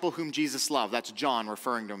disciple whom Jesus loved. That's John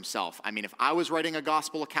referring to himself. I mean, if I was writing a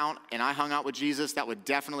gospel account and I hung out with Jesus, that would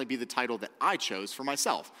definitely be the title that I chose for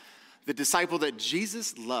myself. The disciple that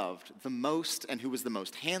Jesus loved the most and who was the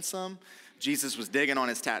most handsome. Jesus was digging on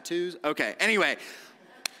his tattoos. Okay, anyway.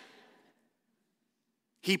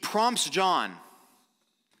 He prompts John.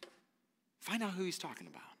 Find out who he's talking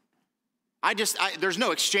about. There's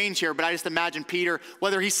no exchange here, but I just imagine Peter,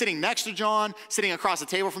 whether he's sitting next to John, sitting across the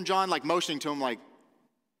table from John, like motioning to him, like,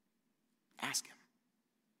 ask him.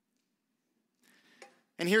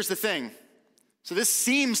 And here's the thing. So this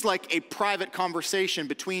seems like a private conversation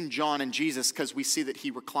between John and Jesus because we see that he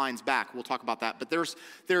reclines back. We'll talk about that. But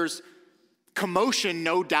there's commotion,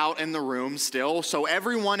 no doubt, in the room still. So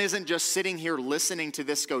everyone isn't just sitting here listening to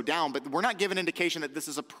this go down, but we're not given indication that this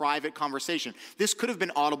is a private conversation. This could have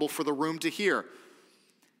been audible for the room to hear.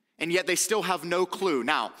 And yet they still have no clue.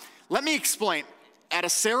 Now, let me explain. At a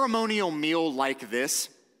ceremonial meal like this,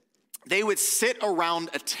 they would sit around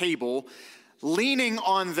a table leaning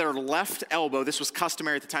on their left elbow. This was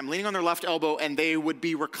customary at the time, leaning on their left elbow, and they would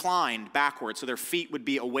be reclined backwards, so their feet would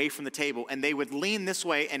be away from the table, and they would lean this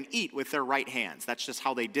way and eat with their right hands. That's just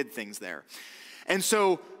how they did things there. And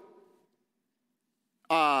so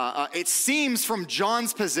it seems from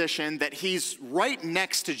John's position that he's right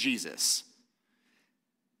next to Jesus.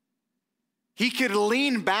 He could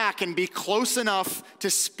lean back and be close enough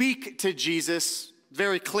to speak to Jesus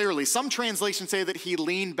very clearly. Some translations say that he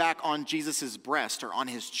leaned back on Jesus' breast or on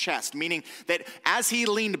his chest, meaning that as he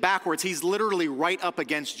leaned backwards, he's literally right up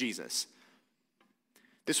against Jesus.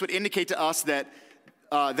 This would indicate to us that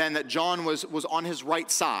then that John was on his right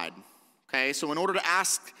side. Okay, so in order to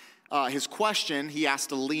ask his question, he has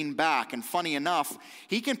to lean back. And funny enough,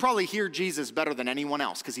 he can probably hear Jesus better than anyone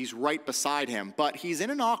else because he's right beside him. But he's in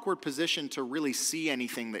an awkward position to really see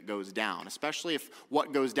anything that goes down, especially if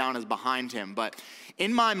what goes down is behind him. But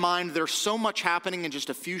in my mind, there's so much happening in just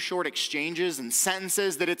a few short exchanges and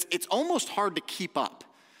sentences that it's almost hard to keep up.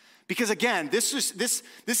 Because again, this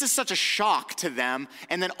is such a shock to them.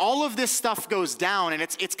 And then all of this stuff goes down, and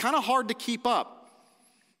it's kind of hard to keep up.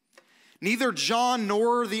 Neither John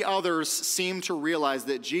nor the others seem to realize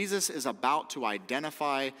that Jesus is about to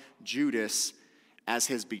identify Judas as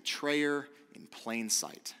his betrayer in plain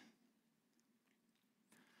sight.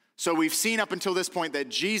 So we've seen up until this point that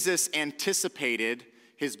Jesus anticipated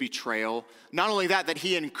his betrayal. Not only that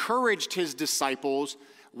he encouraged his disciples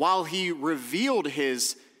while he revealed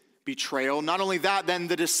his betrayal. Not only that, then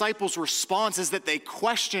the disciples' response is that they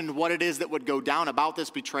questioned what it is that would go down about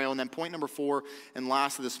this betrayal. And then point number 4 and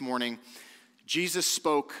last of this morning, Jesus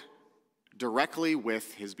spoke directly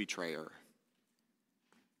with his betrayer.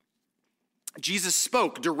 Jesus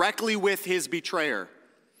spoke directly with his betrayer.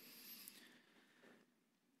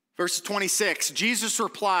 Verse 26, Jesus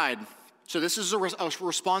replied, so this is a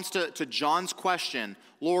response to John's question,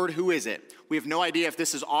 Lord, who is it? We have no idea if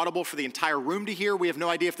this is audible for the entire room to hear. We have no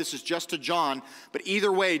idea if this is just to John. But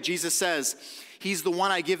either way, Jesus says, he's the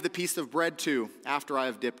one I give the piece of bread to after I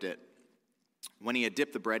have dipped it. When he had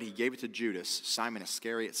dipped the bread, he gave it to Judas, Simon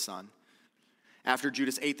Iscariot's son. After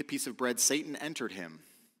Judas ate the piece of bread, Satan entered him.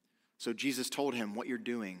 So Jesus told him, what you're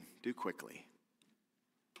doing, do quickly.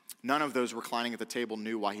 None of those reclining at the table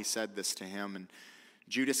knew why he said this to him. And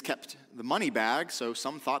Judas kept the money bag, so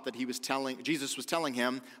some thought that Jesus was telling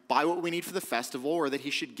him, buy what we need for the festival, or that he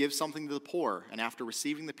should give something to the poor. And after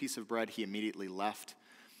receiving the piece of bread, he immediately left,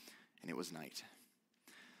 and it was night.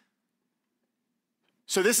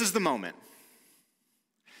 So this is the moment.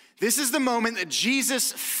 This is the moment that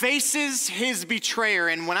Jesus faces his betrayer.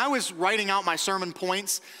 And when I was writing out my sermon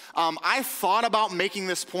points, I thought about making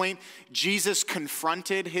this point, Jesus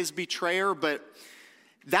confronted his betrayer, but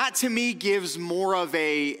that to me gives more of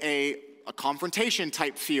a confrontation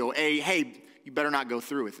type feel. Hey, you better not go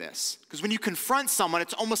through with this. Because when you confront someone,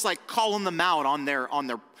 it's almost like calling them out on their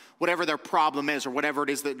whatever their problem is or whatever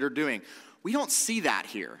it is that they're doing. We don't see that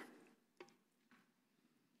here.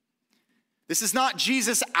 This is not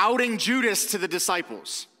Jesus outing Judas to the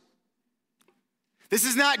disciples. This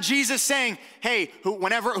is not Jesus saying, hey,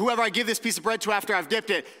 whoever I give this piece of bread to after I've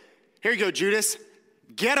dipped it, here you go, Judas,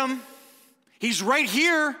 get him. He's right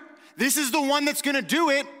here. This is the one that's going to do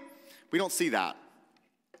it. We don't see that.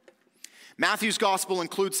 Matthew's gospel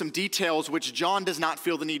includes some details which John does not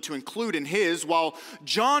feel the need to include in his, while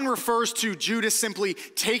John refers to Judas simply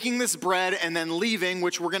taking this bread and then leaving,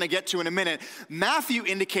 which we're going to get to in a minute. Matthew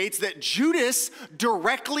indicates that Judas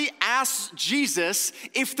directly asks Jesus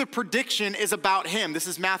if the prediction is about him. This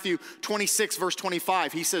is Matthew 26, verse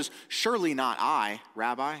 25. He says, surely not I,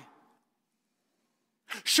 Rabbi.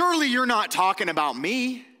 Surely you're not talking about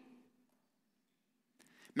me.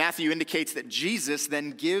 Matthew indicates that Jesus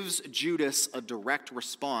then gives Judas a direct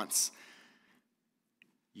response.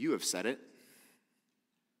 You have said it.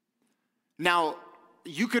 Now,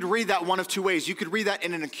 you could read that one of two ways. You could read that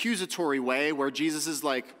in an accusatory way where Jesus is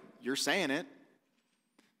like, you're saying it.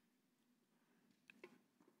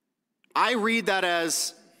 I read that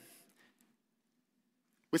as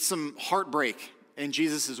with some heartbreak in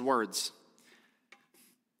Jesus' words.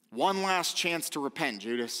 One last chance to repent,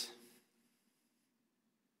 Judas.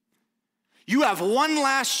 You have one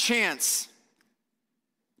last chance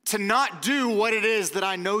to not do what it is that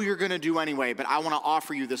I know you're going to do anyway, but I want to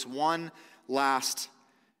offer you this one last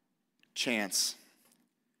chance.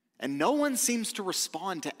 And no one seems to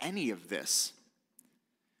respond to any of this.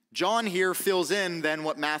 John here fills in then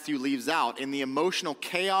what Matthew leaves out. In the emotional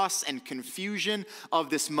chaos and confusion of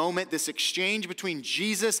this moment, this exchange between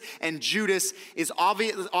Jesus and Judas is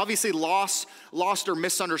obviously lost or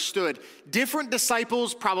misunderstood. Different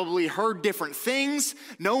disciples probably heard different things.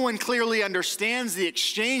 No one clearly understands the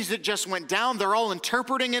exchange that just went down. They're all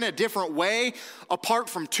interpreting it a different way. Apart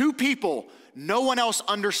from two people, no one else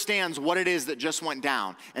understands what it is that just went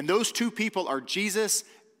down. And those two people are Jesus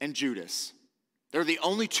and Judas. They're the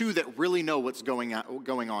only two that really know what's going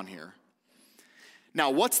on here. Now,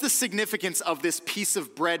 what's the significance of this piece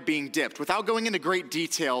of bread being dipped? Without going into great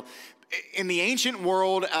detail, in the ancient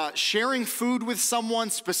world, sharing food with someone,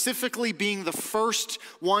 specifically being the first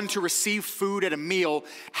one to receive food at a meal,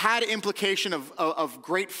 had implication of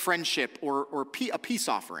great friendship or a peace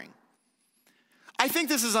offering. I think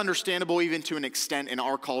this is understandable even to an extent in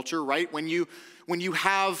our culture, right? When you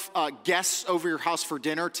have guests over your house for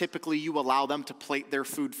dinner, typically you allow them to plate their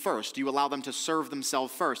food first. You allow them to serve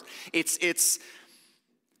themselves first. It's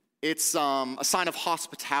a sign of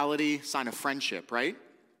hospitality, sign of friendship, right?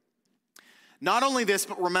 Not only this,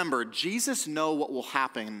 but remember, Jesus knows what will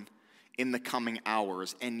happen in the coming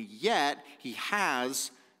hours, and yet he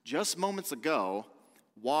has, just moments ago,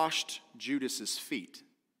 washed Judas's feet.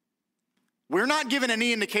 We're not given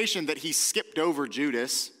any indication that he skipped over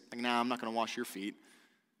Judas. Like, nah, I'm not going to wash your feet.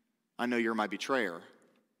 I know you're my betrayer.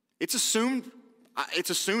 It's assumed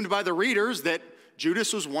by the readers that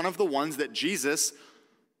Judas was one of the ones that Jesus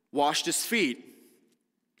washed his feet.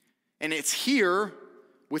 And it's here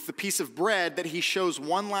with the piece of bread that he shows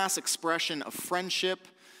one last expression of friendship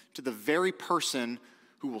to the very person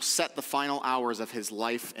who will set the final hours of his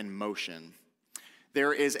life in motion.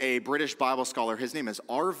 There is a British Bible scholar, his name is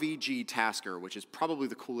R.V.G. Tasker, which is probably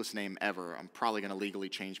the coolest name ever. I'm probably going to legally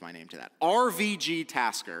change my name to that. R.V.G.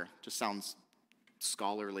 Tasker, just sounds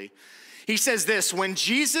scholarly. He says this, when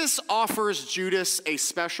Jesus offers Judas a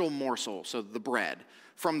special morsel, so the bread,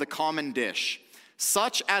 from the common dish,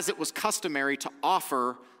 such as it was customary to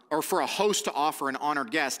offer, or for a host to offer an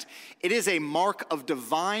honored guest, it is a mark of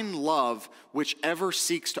divine love which ever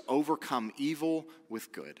seeks to overcome evil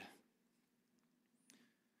with good.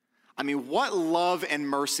 I mean, what love and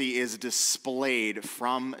mercy is displayed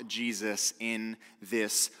from Jesus in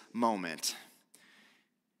this moment?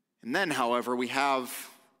 And then, however, we have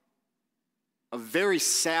a very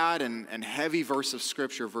sad and heavy verse of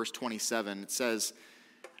Scripture, verse 27. It says,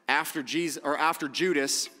 after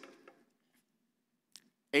Judas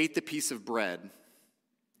ate the piece of bread,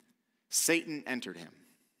 Satan entered him.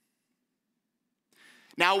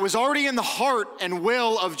 Now, it was already in the heart and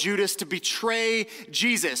will of Judas to betray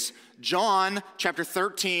Jesus. John chapter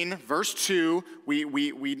 13, verse 2,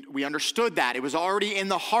 we understood that. It was already in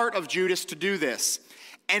the heart of Judas to do this.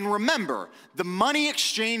 And remember, the money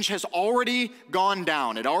exchange has already gone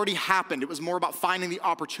down. It already happened. It was more about finding the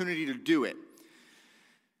opportunity to do it.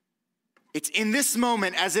 It's in this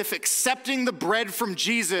moment as if accepting the bread from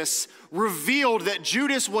Jesus revealed that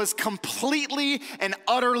Judas was completely and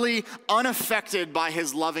utterly unaffected by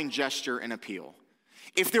his loving gesture and appeal.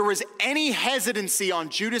 If there was any hesitancy on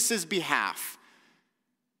Judas's behalf,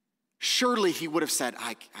 surely he would have said,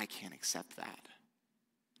 I can't accept that.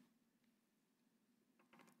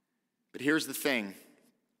 But here's the thing.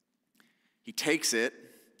 He takes it,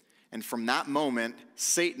 and from that moment,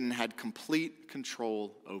 Satan had complete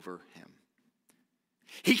control over him.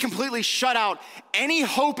 He completely shut out any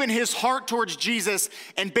hope in his heart towards Jesus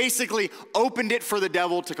and basically opened it for the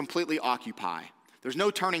devil to completely occupy. There's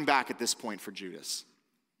no turning back at this point for Judas.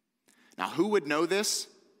 Now, who would know this?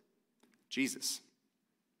 Jesus,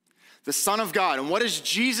 the Son of God. And what does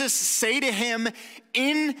Jesus say to him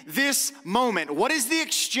in this moment? What is the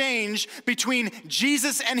exchange between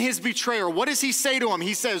Jesus and his betrayer? What does he say to him?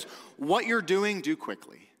 He says, "What you're doing, do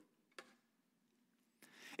quickly."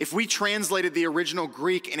 If we translated the original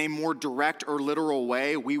Greek in a more direct or literal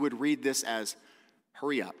way, we would read this as,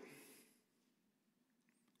 hurry up.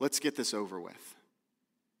 Let's get this over with.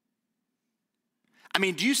 I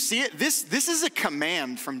mean, do you see it? This is a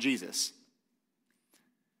command from Jesus.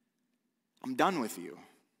 I'm done with you.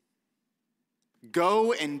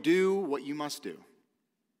 Go and do what you must do.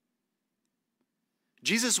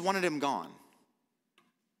 Jesus wanted him gone.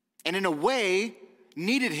 And in a way,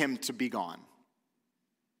 needed him to be gone.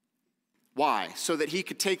 Why? So that he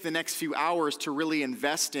could take the next few hours to really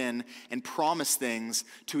invest in and promise things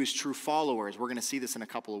to his true followers. We're going to see this in a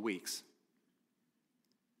couple of weeks.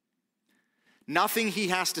 Nothing he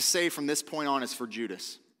has to say from this point on is for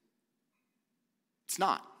Judas. It's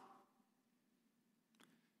not.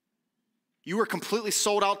 You are completely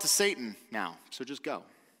sold out to Satan now, so just go.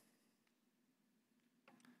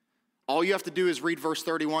 All you have to do is read verse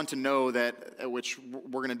 31 to know that, which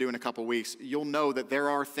we're going to do in a couple weeks, you'll know that there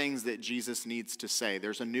are things that Jesus needs to say.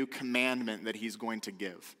 There's a new commandment that he's going to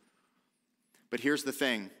give. But here's the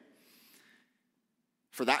thing.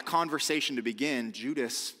 For that conversation to begin,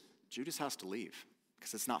 Judas has to leave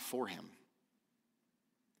because it's not for him.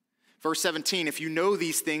 Verse 17, if you know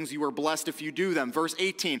these things, you are blessed if you do them. Verse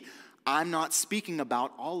 18, I'm not speaking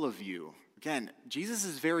about all of you. Again, Jesus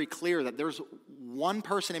is very clear that there's one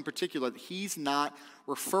person in particular that he's not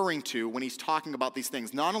referring to when he's talking about these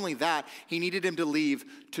things. Not only that, he needed him to leave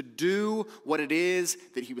to do what it is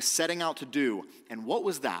that he was setting out to do. And what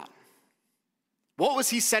was that? What was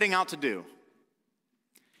he setting out to do?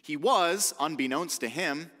 He was, unbeknownst to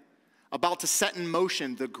him, about to set in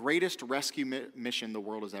motion the greatest rescue mission the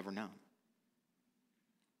world has ever known.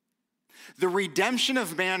 The redemption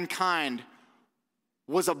of mankind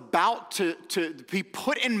was about to be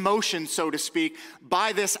put in motion, so to speak,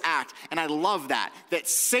 by this act. And I love that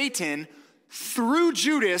Satan, through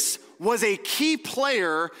Judas, was a key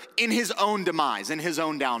player in his own demise, in his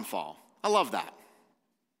own downfall. I love that.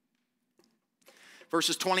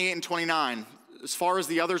 Verses 28 and 29, as far as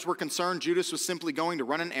the others were concerned, Judas was simply going to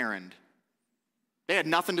run an errand. They had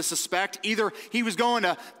nothing to suspect. Either he was going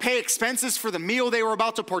to pay expenses for the meal they were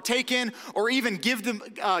about to partake in, or even give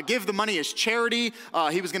the money as charity.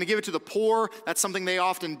 He was going to give it to the poor. That's something they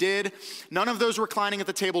often did. None of those reclining at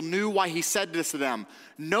the table knew why he said this to them.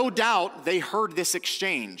 No doubt they heard this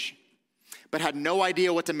exchange, but had no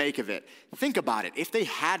idea what to make of it. Think about it. If they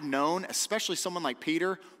had known, especially someone like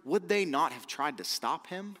Peter, would they not have tried to stop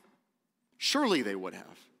him? Surely they would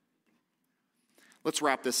have. Let's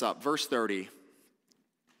wrap this up. Verse 30.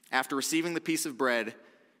 After receiving the piece of bread,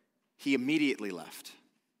 he immediately left.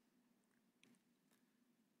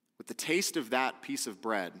 With the taste of that piece of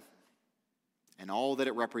bread and all that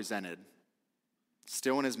it represented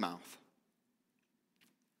still in his mouth,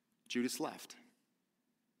 Judas left.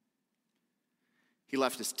 He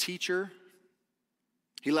left his teacher,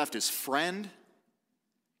 he left his friend,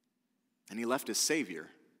 and he left his Savior.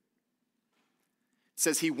 It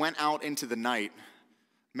says he went out into the night.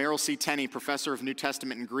 Merrill C. Tenney, professor of New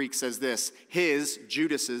Testament and Greek, says this: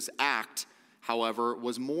 Judas's act, however,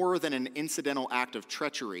 was more than an incidental act of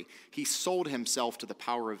treachery. He sold himself to the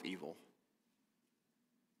power of evil.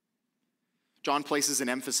 John places an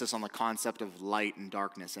emphasis on the concept of light and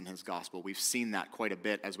darkness in his gospel. We've seen that quite a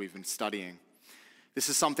bit as we've been studying. This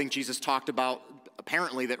is something Jesus talked about,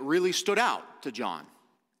 apparently, that really stood out to John.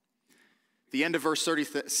 The end of verse 30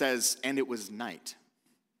 says, and it was night.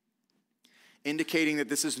 indicating that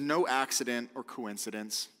this is no accident or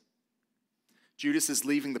coincidence. Judas is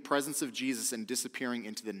leaving the presence of Jesus and disappearing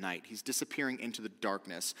into the night. He's disappearing into the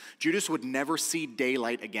darkness. Judas would never see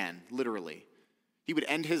daylight again, literally. He would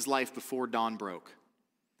end his life before dawn broke,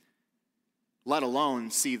 let alone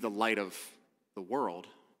see the light of the world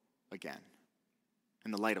again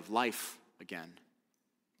and the light of life again.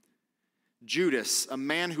 Judas, a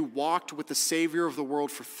man who walked with the Savior of the world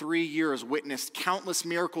for 3 years, witnessed countless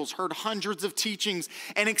miracles, heard hundreds of teachings,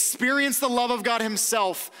 and experienced the love of God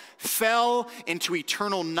himself, fell into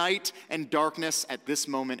eternal night and darkness at this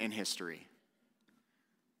moment in history.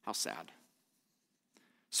 How sad.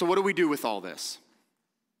 So what do we do with all this?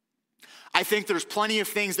 I think there's plenty of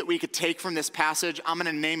things that we could take from this passage. I'm going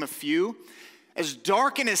to name a few. As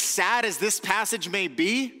dark and as sad as this passage may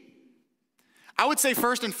be, I would say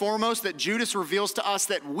first and foremost that Judas reveals to us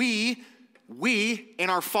that we in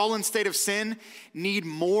our fallen state of sin need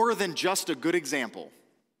more than just a good example.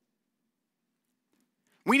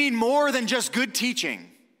 We need more than just good teaching.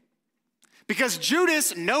 Because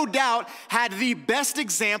Judas, no doubt, had the best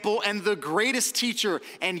example and the greatest teacher,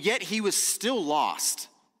 and yet he was still lost.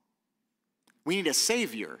 We need a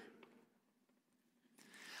savior.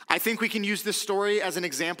 I think we can use this story as an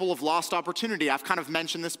example of lost opportunity. I've kind of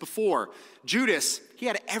mentioned this before. Judas, he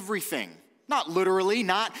had everything. Not literally,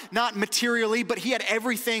 not materially, but he had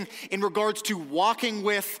everything in regards to walking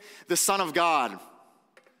with the Son of God.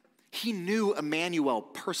 He knew Emmanuel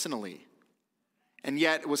personally, and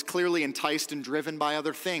yet was clearly enticed and driven by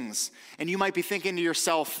other things. And you might be thinking to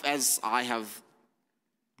yourself, as I have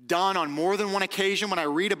done on more than one occasion when I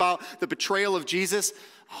read about the betrayal of Jesus,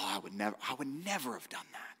 I would never have done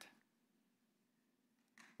that.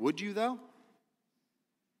 Would you, though?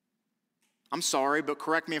 I'm sorry, but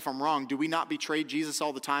correct me if I'm wrong. Do we not betray Jesus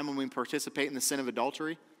all the time when we participate in the sin of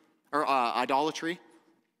adultery or idolatry?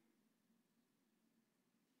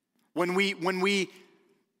 When we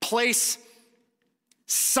place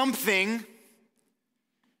something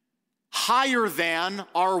higher than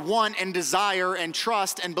our want and desire and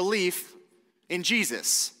trust and belief in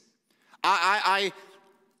Jesus.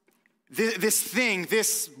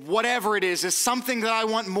 This whatever it is something that I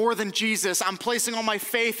want more than Jesus. I'm placing all my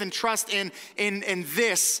faith and trust in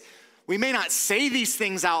this. We may not say these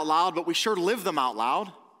things out loud, but we sure live them out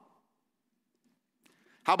loud.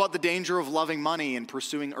 How about the danger of loving money and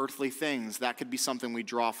pursuing earthly things? That could be something we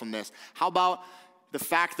draw from this. How about the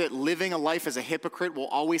fact that living a life as a hypocrite will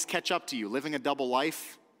always catch up to you? Living a double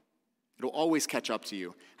life, it'll always catch up to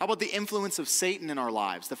you. How about the influence of Satan in our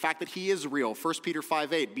lives? The fact that he is real. 1 Peter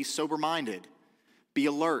 5:8, be sober-minded, be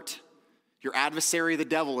alert. Your adversary, the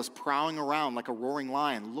devil, is prowling around like a roaring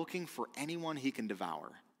lion, looking for anyone he can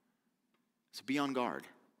devour. So be on guard.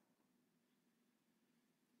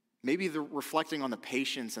 Maybe reflecting on the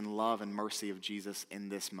patience and love and mercy of Jesus in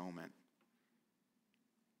this moment.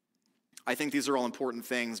 I think these are all important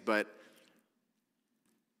things, but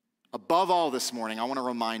above all this morning, I want to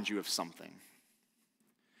remind you of something.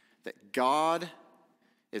 That God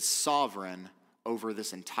is sovereign over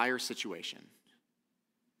this entire situation.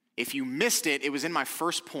 If you missed it, it was in my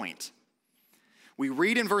first point. We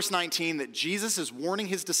read in verse 19 that Jesus is warning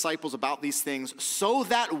his disciples about these things so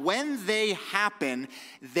that when they happen,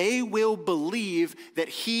 they will believe that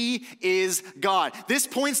he is God. This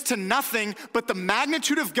points to nothing but the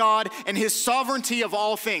magnitude of God and his sovereignty of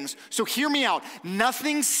all things. So hear me out.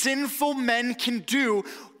 Nothing sinful men can do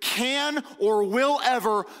can or will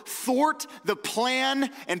ever thwart the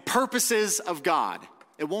plan and purposes of God.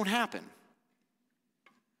 It won't happen.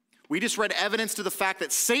 We just read evidence to the fact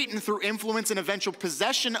that Satan, through influence and eventual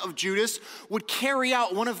possession of Judas, would carry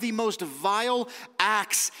out one of the most vile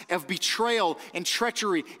acts of betrayal and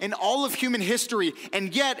treachery in all of human history,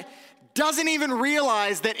 and yet doesn't even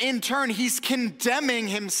realize that in turn he's condemning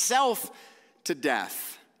himself to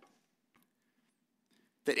death.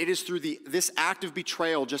 That it is through this act of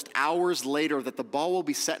betrayal just hours later that the ball will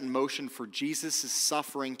be set in motion for Jesus'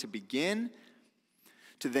 suffering to begin,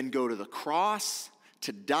 to then go to the cross,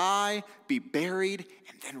 to die, be buried,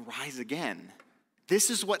 and then rise again. This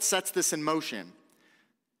is what sets this in motion.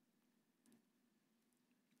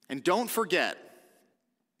 And don't forget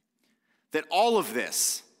that all of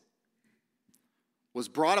this was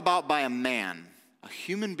brought about by a man, a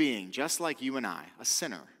human being, just like you and I, a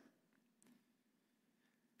sinner.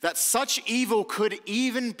 That such evil could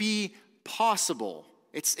even be possible.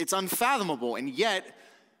 It's unfathomable, and yet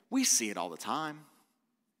we see it all the time.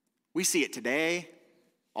 We see it today.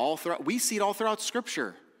 We see it all throughout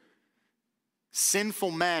Scripture.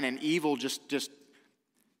 Sinful men and evil just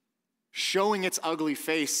showing its ugly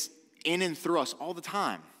face in and through us all the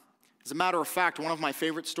time. As a matter of fact, one of my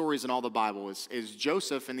favorite stories in all the Bible is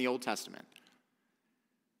Joseph in the Old Testament.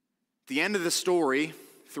 At the end of the story,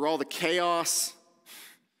 through all the chaos,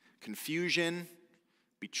 confusion,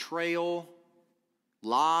 betrayal,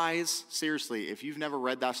 lies. Seriously, if you've never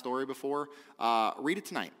read that story before, read it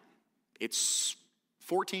tonight. It's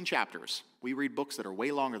 14 chapters. We read books that are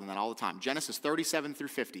way longer than that all the time. Genesis 37 through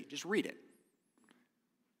 50. Just read it.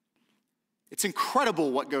 It's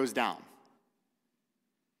incredible what goes down.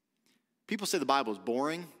 People say the Bible is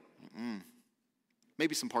boring.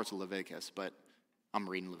 Maybe some parts of Leviticus, but I'm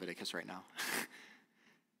reading Leviticus right now.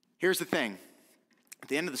 Here's the thing. At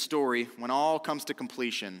the end of the story, when all comes to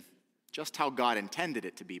completion, just how God intended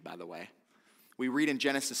it to be, by the way, we read in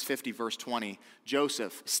Genesis 50, verse 20,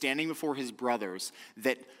 Joseph, standing before his brothers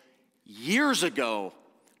that years ago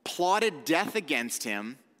plotted death against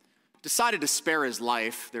him, decided to spare his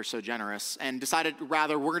life, they're so generous, and decided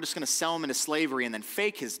rather we're just going to sell him into slavery and then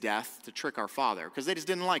fake his death to trick our father, because they just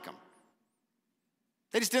didn't like him.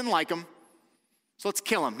 They just didn't like him. So let's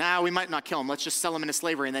kill him. Nah, we might not kill him. Let's just sell him into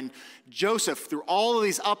slavery. And then Joseph, through all of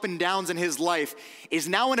these up and downs in his life, is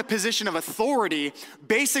now in a position of authority,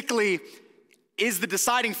 basically is the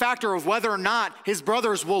deciding factor of whether or not his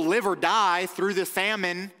brothers will live or die through the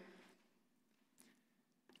famine.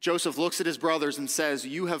 Joseph looks at his brothers and says,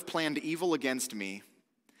 "You have planned evil against me.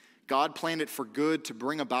 God planned it for good to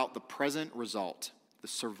bring about the present result, the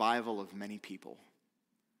survival of many people."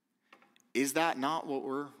 Is that not what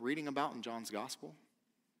we're reading about in John's gospel?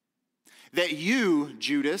 That you,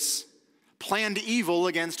 Judas, planned evil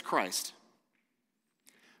against Christ.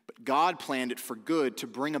 But God planned it for good to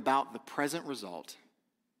bring about the present result,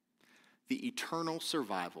 the eternal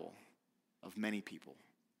survival of many people.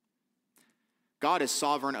 God is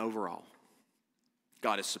sovereign over all.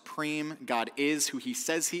 God is supreme. God is who he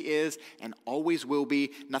says he is and always will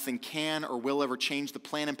be. Nothing can or will ever change the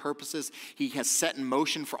plan and purposes he has set in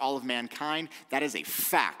motion for all of mankind. That is a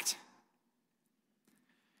fact.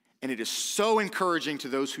 And it is so encouraging to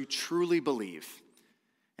those who truly believe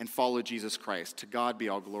and follow Jesus Christ. To God be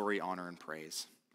all glory, honor, and praise.